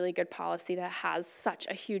really, really good policy that has such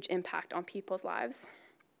a huge impact on people's lives.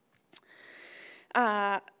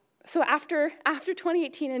 So after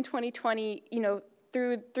 2018 and 2020,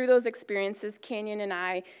 through those experiences, Canyon and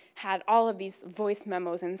I had all of these voice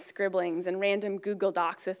memos and scribblings and random Google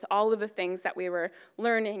Docs with all of the things that we were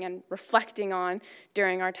learning and reflecting on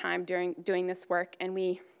during our time doing this work, and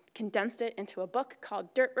we condensed it into a book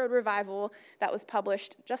called Dirt Road Revival that was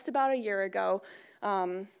published just about a year ago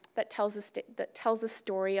that tells a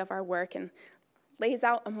story of our work and lays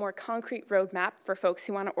out a more concrete roadmap for folks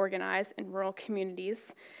who want to organize in rural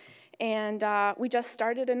communities. And we just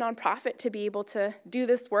started a nonprofit to be able to do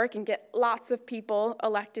this work and get lots of people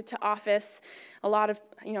elected to office, a lot of,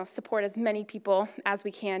 support as many people as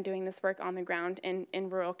we can doing this work on the ground in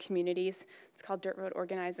rural communities. It's called Dirt Road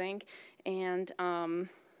Organizing. And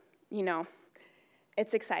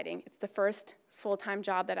it's exciting. It's the first full-time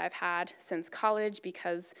job that I've had since college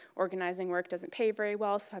because organizing work doesn't pay very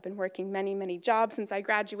well, so I've been working many, many jobs since I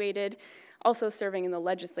graduated. Also, serving in the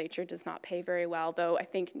legislature does not pay very well, though I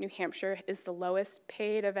think New Hampshire is the lowest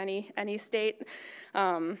paid of any state,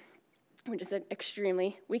 which is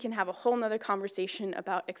we can have a whole nother conversation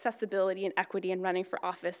about accessibility and equity and running for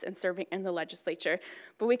office and serving in the legislature,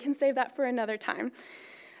 but we can save that for another time.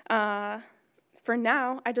 For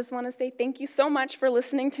now, I just want to say thank you so much for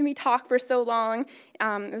listening to me talk for so long.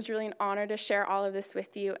 It was really an honor to share all of this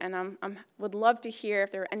with you, and I would love to hear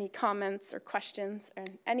if there are any comments or questions or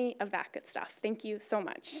any of that good stuff. Thank you so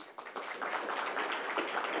much.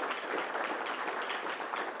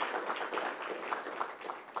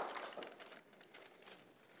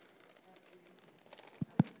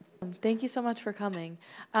 Thank you so much for coming.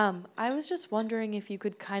 I was just wondering if you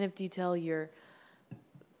could kind of detail your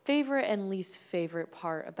favorite and least favorite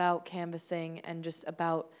part about canvassing and just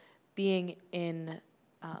about being in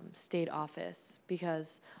state office,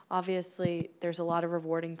 because obviously there's a lot of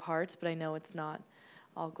rewarding parts, but I know it's not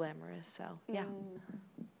all glamorous, so yeah.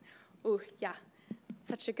 Ooh, yeah,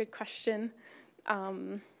 such a good question.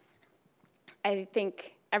 I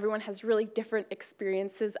think everyone has really different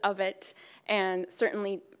experiences of it, and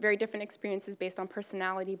certainly very different experiences based on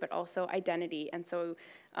personality, but also identity. And so,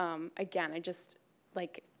 again,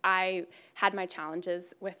 I had my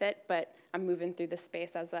challenges with it, but I'm moving through the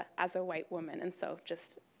space as a white woman, and so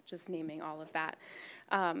just naming all of that.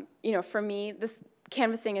 You know, for me, this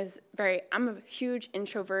canvassing is I'm a huge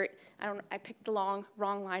introvert. I picked the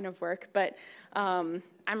wrong line of work, but I'm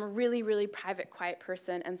a really, really private, quiet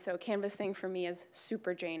person, and so canvassing for me is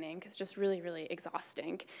super draining. It's just really, really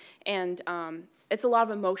exhausting. And it's a lot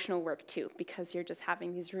of emotional work too, because you're just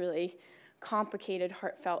having these really complicated,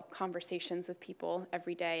 heartfelt conversations with people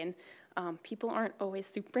every day, and people aren't always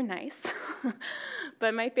super nice.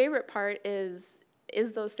 But my favorite part is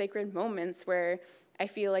those sacred moments where I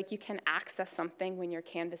feel like you can access something when you're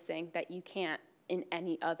canvassing that you can't in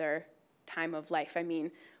any other time of life. I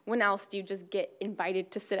mean, when else do you just get invited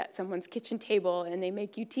to sit at someone's kitchen table and they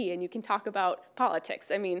make you tea and you can talk about politics?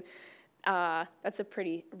 I mean, that's a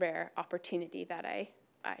pretty rare opportunity that I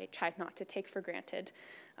tried not to take for granted.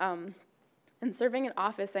 And serving in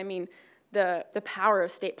office, I mean, the power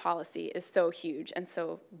of state policy is so huge, and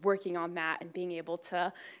so working on that and being able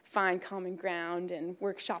to find common ground and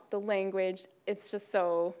workshop the language, it's just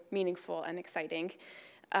so meaningful and exciting.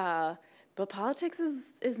 But politics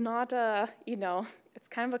is not it's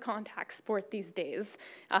kind of a contact sport these days,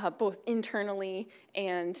 both internally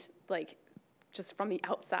and like just from the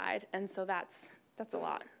outside, and so that's a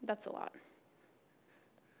lot. That's a lot.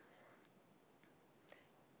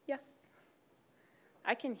 Yes.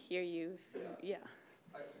 I can hear you. Yeah.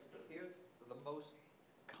 Here's the most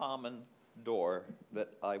common door that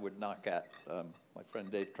I would knock at. My friend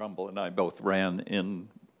Dave Trumbull and I both ran in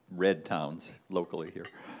red towns locally here.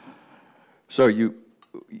 So you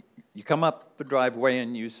come up the driveway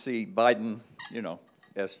and you see Biden, you know,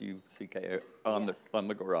 S-U-C-K, on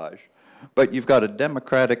the garage, but you've got a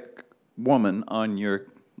Democratic woman on your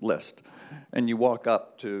list, and you walk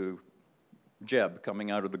up to Jeb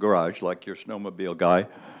coming out of the garage, like your snowmobile guy,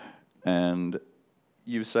 and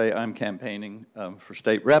you say, I'm campaigning for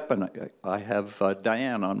state rep, and I have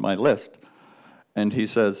Diane on my list. And he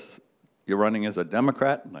says, you're running as a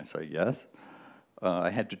Democrat? And I say, yes.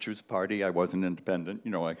 I had to choose a party. I wasn't independent.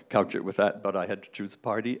 You know, I couch it with that, but I had to choose a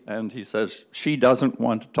party. And he says, she doesn't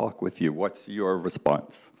want to talk with you. What's your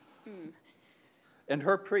response? And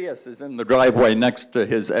her Prius is in the driveway next to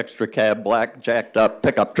his extra cab, black, jacked up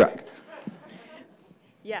pickup truck.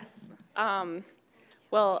 Yes.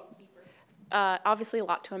 Well, obviously a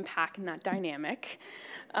lot to unpack in that dynamic.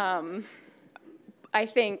 I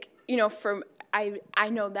think, you know, I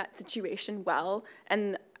know that situation well,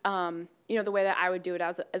 and you know, the way that I would do it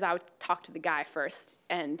is I would talk to the guy first,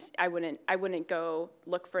 and I wouldn't go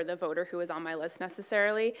look for the voter who was on my list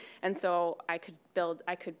necessarily, and so I could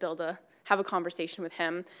have a conversation with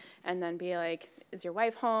him, and then be like, is your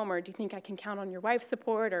wife home, or do you think I can count on your wife's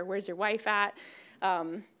support, or where's your wife at?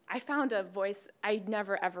 I found a voice. I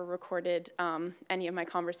never ever recorded any of my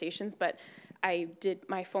conversations, but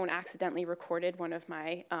my phone accidentally recorded one of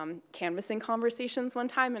my canvassing conversations one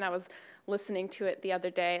time, and I was listening to it the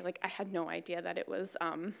other day. Like, I had no idea that it was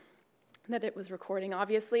recording,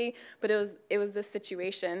 obviously, but it was this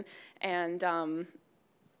situation, and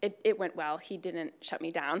it went well. He didn't shut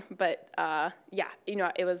me down, but yeah, you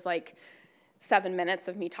know, it was like 7 minutes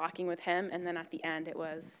of me talking with him, and then at the end it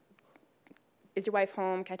was, is your wife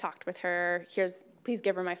home? Can I talk with her? Please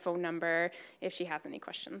give her my phone number if she has any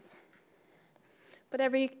questions. But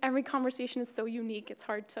every conversation is so unique, it's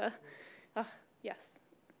hard to, yes,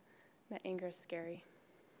 that anger is scary.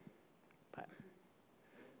 But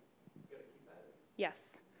yes,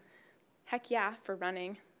 heck yeah, for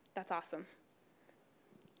running, that's awesome.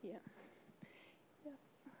 Yeah. Yes.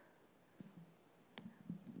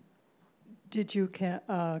 Did you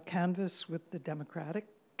canvass with the Democratic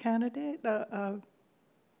candidate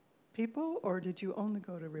people, or did you only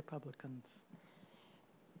go to Republicans?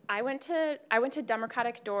 I went to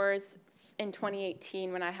Democratic doors in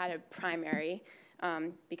 2018 when I had a primary,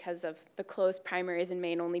 because of the closed primaries in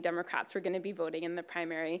Maine. Only Democrats were going to be voting in the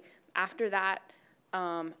primary. After that,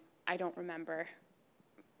 I don't remember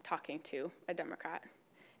talking to a Democrat.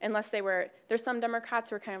 Unless there's some Democrats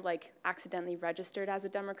who are kind of like accidentally registered as a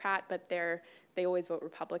Democrat, but they always vote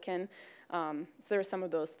Republican. So there were some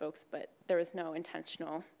of those folks, but there was no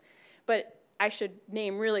intentional. But I should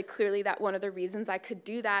name really clearly that one of the reasons I could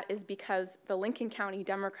do that is because the Lincoln County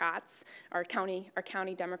Democrats, our county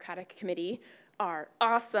Democratic Committee, are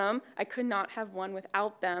awesome. I could not have one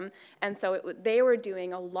without them. And so they were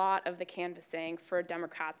doing a lot of the canvassing for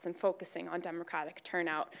Democrats and focusing on Democratic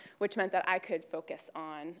turnout, which meant that I could focus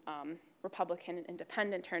on Republican and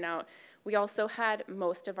independent turnout. We also had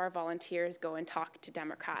most of our volunteers go and talk to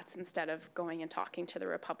Democrats instead of going and talking to the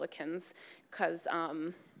Republicans, because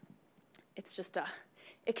it's just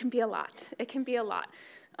it can be a lot. It can be a lot,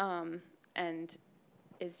 and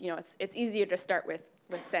it's easier to start with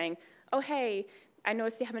saying, oh hey, I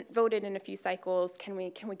noticed you haven't voted in a few cycles. Can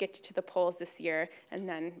we get you to the polls this year? And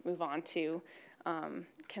then move on to,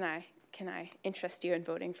 can I interest you in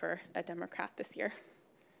voting for a Democrat this year?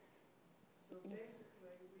 So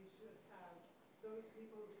basically, we should have those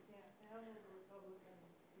people who can't handle the Republican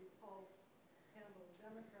repulse handle the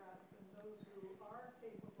Democrats, and those who are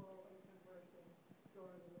capable of conversing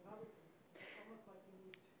go to the Republicans. It's almost like you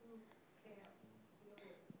need two camps to deal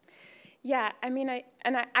with it. Yeah, I mean,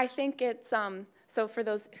 I think it's, so for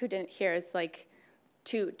those who didn't hear, it's like,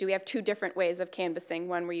 we have two different ways of canvassing,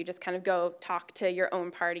 one where you just kind of go talk to your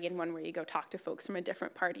own party and one where you go talk to folks from a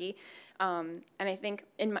different party. And I think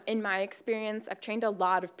in my experience, I've trained a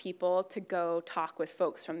lot of people to go talk with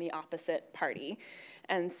folks from the opposite party.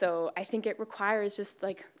 And so I think it requires just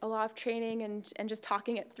like a lot of training and just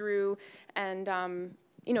talking it through and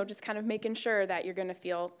just kind of making sure that you're going to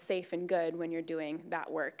feel safe and good when you're doing that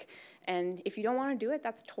work. And if you don't want to do it,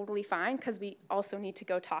 that's totally fine, because we also need to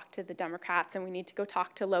go talk to the Democrats and we need to go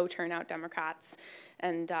talk to low turnout Democrats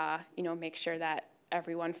and, make sure that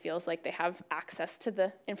everyone feels like they have access to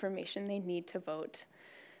the information they need to vote.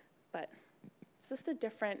 But it's just a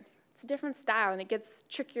different style, and it gets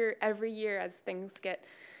trickier every year as things get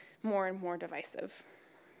more and more divisive.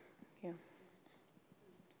 Yeah.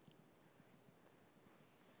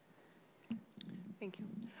 Thank you.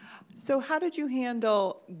 So how did you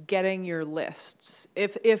handle getting your lists?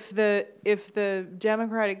 If the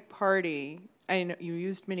Democratic Party, I know you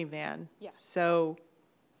used minivan. Yes. So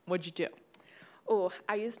what'd you do? Oh,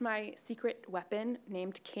 I used my secret weapon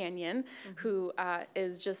named Canyon, who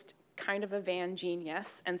is just kind of a van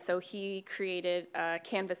genius, and so he created a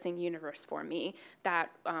canvassing universe for me that,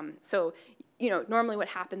 normally what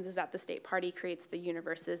happens is that the state party creates the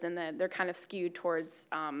universes, and then they're kind of skewed towards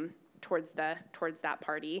that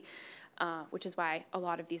party, which is why a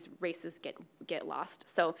lot of these races get lost.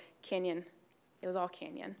 So Canyon, it was all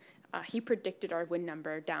Canyon. He predicted our win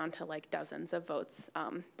number down to like dozens of votes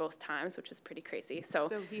both times, which is pretty crazy. So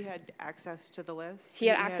he had access to the list? He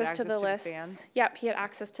had access to the lists. Van? Yep, he had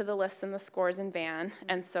access to the lists and the scores in Van.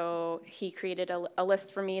 And so he created a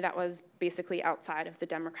list for me that was basically outside of the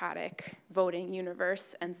Democratic voting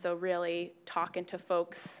universe. And so really talking to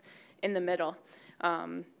folks in the middle.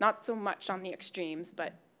 Not so much on the extremes,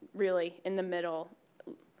 but really in the middle,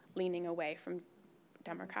 leaning away from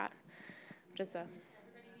Democrat. Just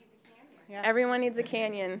Yeah. Everyone needs a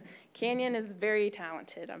Canyon. Canyon is very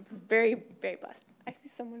talented. I'm very, very blessed. I see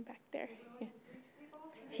someone back there. Yeah.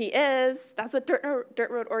 He is. That's what dirt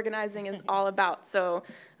road organizing is all about. So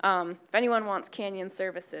if anyone wants Canyon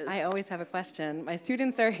services. I always have a question. My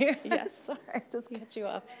students are here. Yes, sorry, just cut you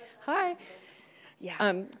off. Hi.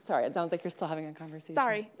 Yeah. Sorry, it sounds like you're still having a conversation.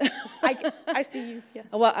 Sorry. I see you. Yeah.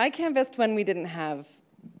 Well, I canvassed when we didn't have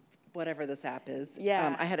whatever this app is.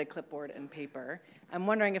 Yeah. I had a clipboard and paper. I'm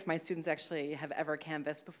wondering if my students actually have ever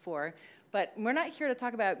canvassed before. But we're not here to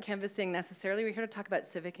talk about canvassing necessarily. We're here to talk about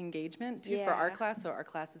civic engagement too for our class. So our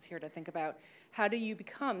class is here to think about how do you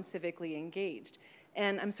become civically engaged.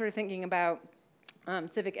 And I'm sort of thinking about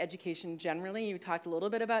civic education generally. You talked a little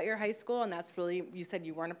bit about your high school, and that's really, you said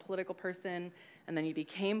you weren't a political person, and then you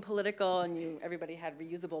became political, and everybody had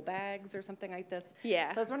reusable bags or something like this.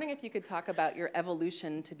 Yeah. So I was wondering if you could talk about your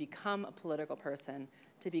evolution to become a political person,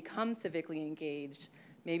 to become civically engaged,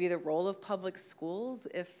 maybe the role of public schools,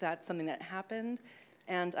 if that's something that happened.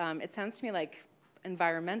 And it sounds to me like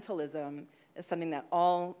environmentalism is something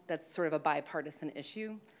that's sort of a bipartisan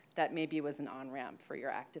issue that maybe was an on-ramp for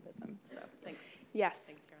your activism. So thanks. Yes,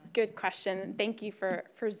 good question. Thank you for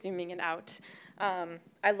zooming it out.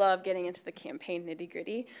 I love getting into the campaign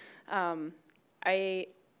nitty-gritty. I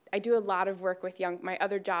do a lot of work with my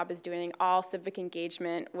other job is doing all civic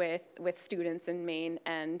engagement with students in Maine.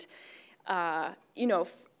 And,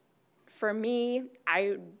 for me,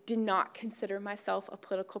 I did not consider myself a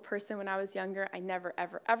political person when I was younger. I never,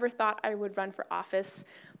 ever, ever thought I would run for office,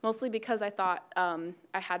 mostly because I thought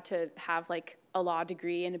I had to have like a law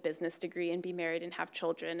degree and a business degree and be married and have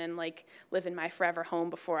children and like live in my forever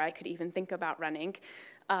home before I could even think about running.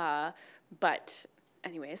 But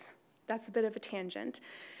anyways, that's a bit of a tangent.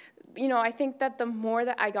 You know, I think that the more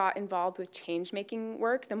that I got involved with change-making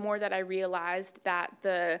work, the more that I realized that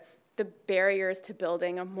the barriers to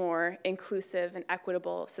building a more inclusive and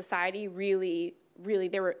equitable society really,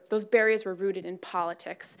 those barriers were rooted in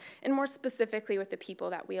politics, and more specifically with the people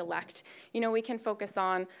that we elect. You know, we can focus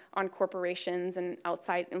on corporations and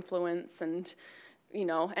outside influence and, you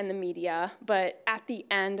know, and the media, but at the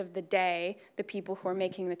end of the day, the people who are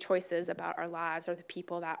making the choices about our lives are the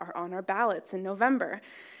people that are on our ballots in November.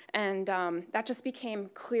 And that just became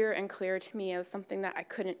clearer and clearer to me. It was something that I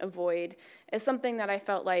couldn't avoid. It's something that I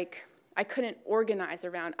felt like I couldn't organize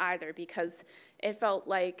around either, because it felt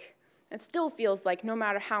like, it still feels like, no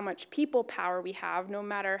matter how much people power we have, no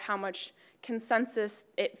matter how much consensus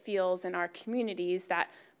it feels in our communities, that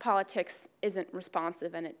politics isn't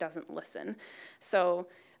responsive and it doesn't listen. So,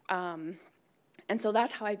 and so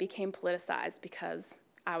that's how I became politicized, because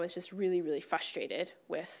I was just really, really frustrated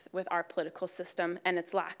with our political system and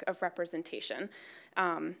its lack of representation,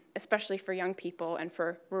 especially for young people and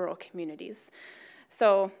for rural communities.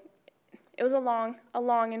 So it was a long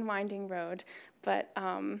and winding road, but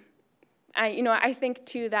I think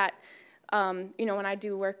too that when I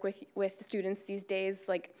do work with students these days,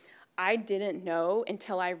 like, I didn't know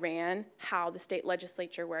until I ran how the state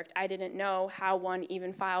legislature worked. I didn't know how one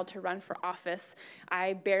even filed to run for office.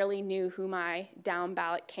 I barely knew who my down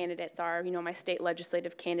ballot candidates are, you know, my state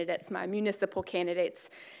legislative candidates, my municipal candidates.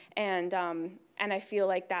 And I feel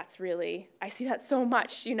like that's really, I see that so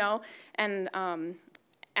much, you know, and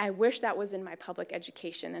I wish that was in my public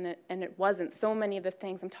education, and it wasn't. So many of the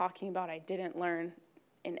things I'm talking about I didn't learn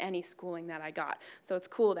in any schooling that I got. So it's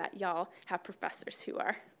cool that y'all have professors who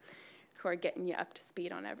are getting you up to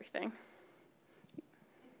speed on everything.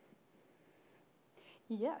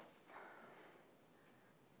 Yes.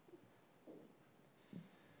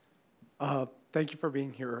 Thank you for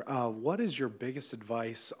being here. What is your biggest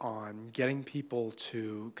advice on getting people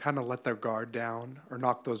to kind of let their guard down or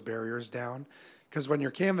knock those barriers down? Because when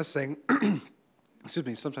you're canvassing, excuse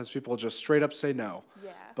me, sometimes people just straight up say no.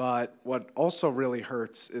 Yeah. But what also really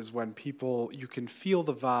hurts is when you can feel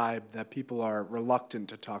the vibe that people are reluctant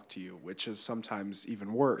to talk to you, which is sometimes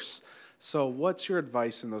even worse. So what's your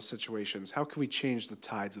advice in those situations? How can we change the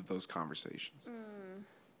tides of those conversations?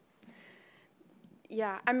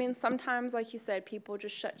 Yeah, I mean, sometimes, like you said, people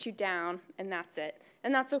just shut you down, and that's it.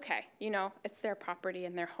 And that's okay. You know, it's their property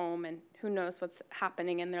and their home, and who knows what's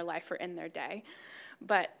happening in their life or in their day.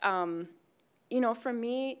 But, for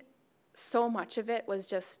me, so much of it was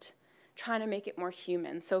just trying to make it more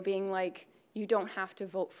human. So being like, you don't have to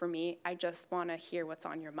vote for me. I just want to hear what's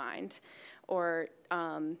on your mind. Or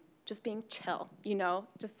just being chill,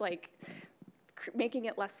 just like making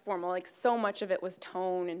it less formal. Like, so much of it was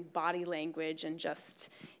tone and body language and just,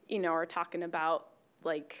 or talking about,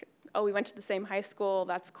 like, oh, we went to the same high school.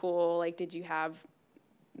 That's cool. Like, did you have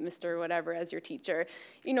Mr. whatever as your teacher?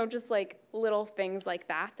 Just like little things like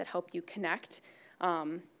that help you connect.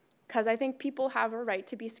 Because I think people have a right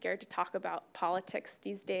to be scared to talk about politics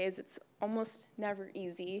these days. It's almost never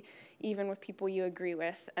easy, even with people you agree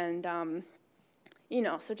with. And,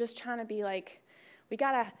 so just trying to be like, we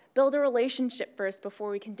got to build a relationship first before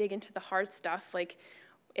we can dig into the hard stuff. Like,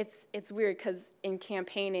 it's weird because in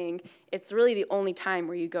campaigning, it's really the only time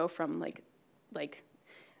where you go from like,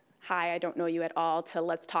 hi, I don't know you at all, to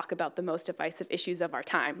let's talk about the most divisive issues of our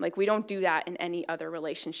time. Like, we don't do that in any other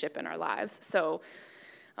relationship in our lives. So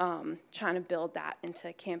trying to build that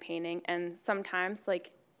into campaigning. And sometimes,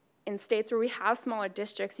 like, in states where we have smaller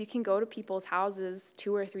districts, you can go to people's houses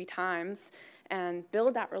 2 or 3 times and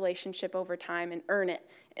build that relationship over time and earn it,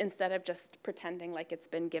 instead of just pretending like it's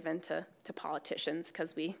been given to politicians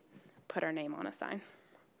because we put our name on a sign.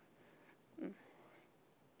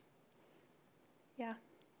 Yeah.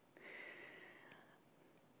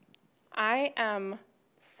 I am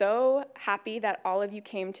so happy that all of you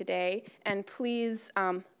came today, and please,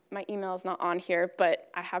 my email is not on here, but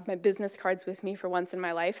I have my business cards with me for once in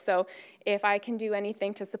my life, so if I can do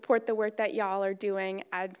anything to support the work that y'all are doing,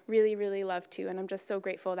 I'd really, really love to, and I'm just so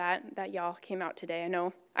grateful that y'all came out today.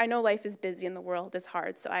 I know life is busy and the world is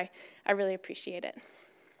hard, so I really appreciate it.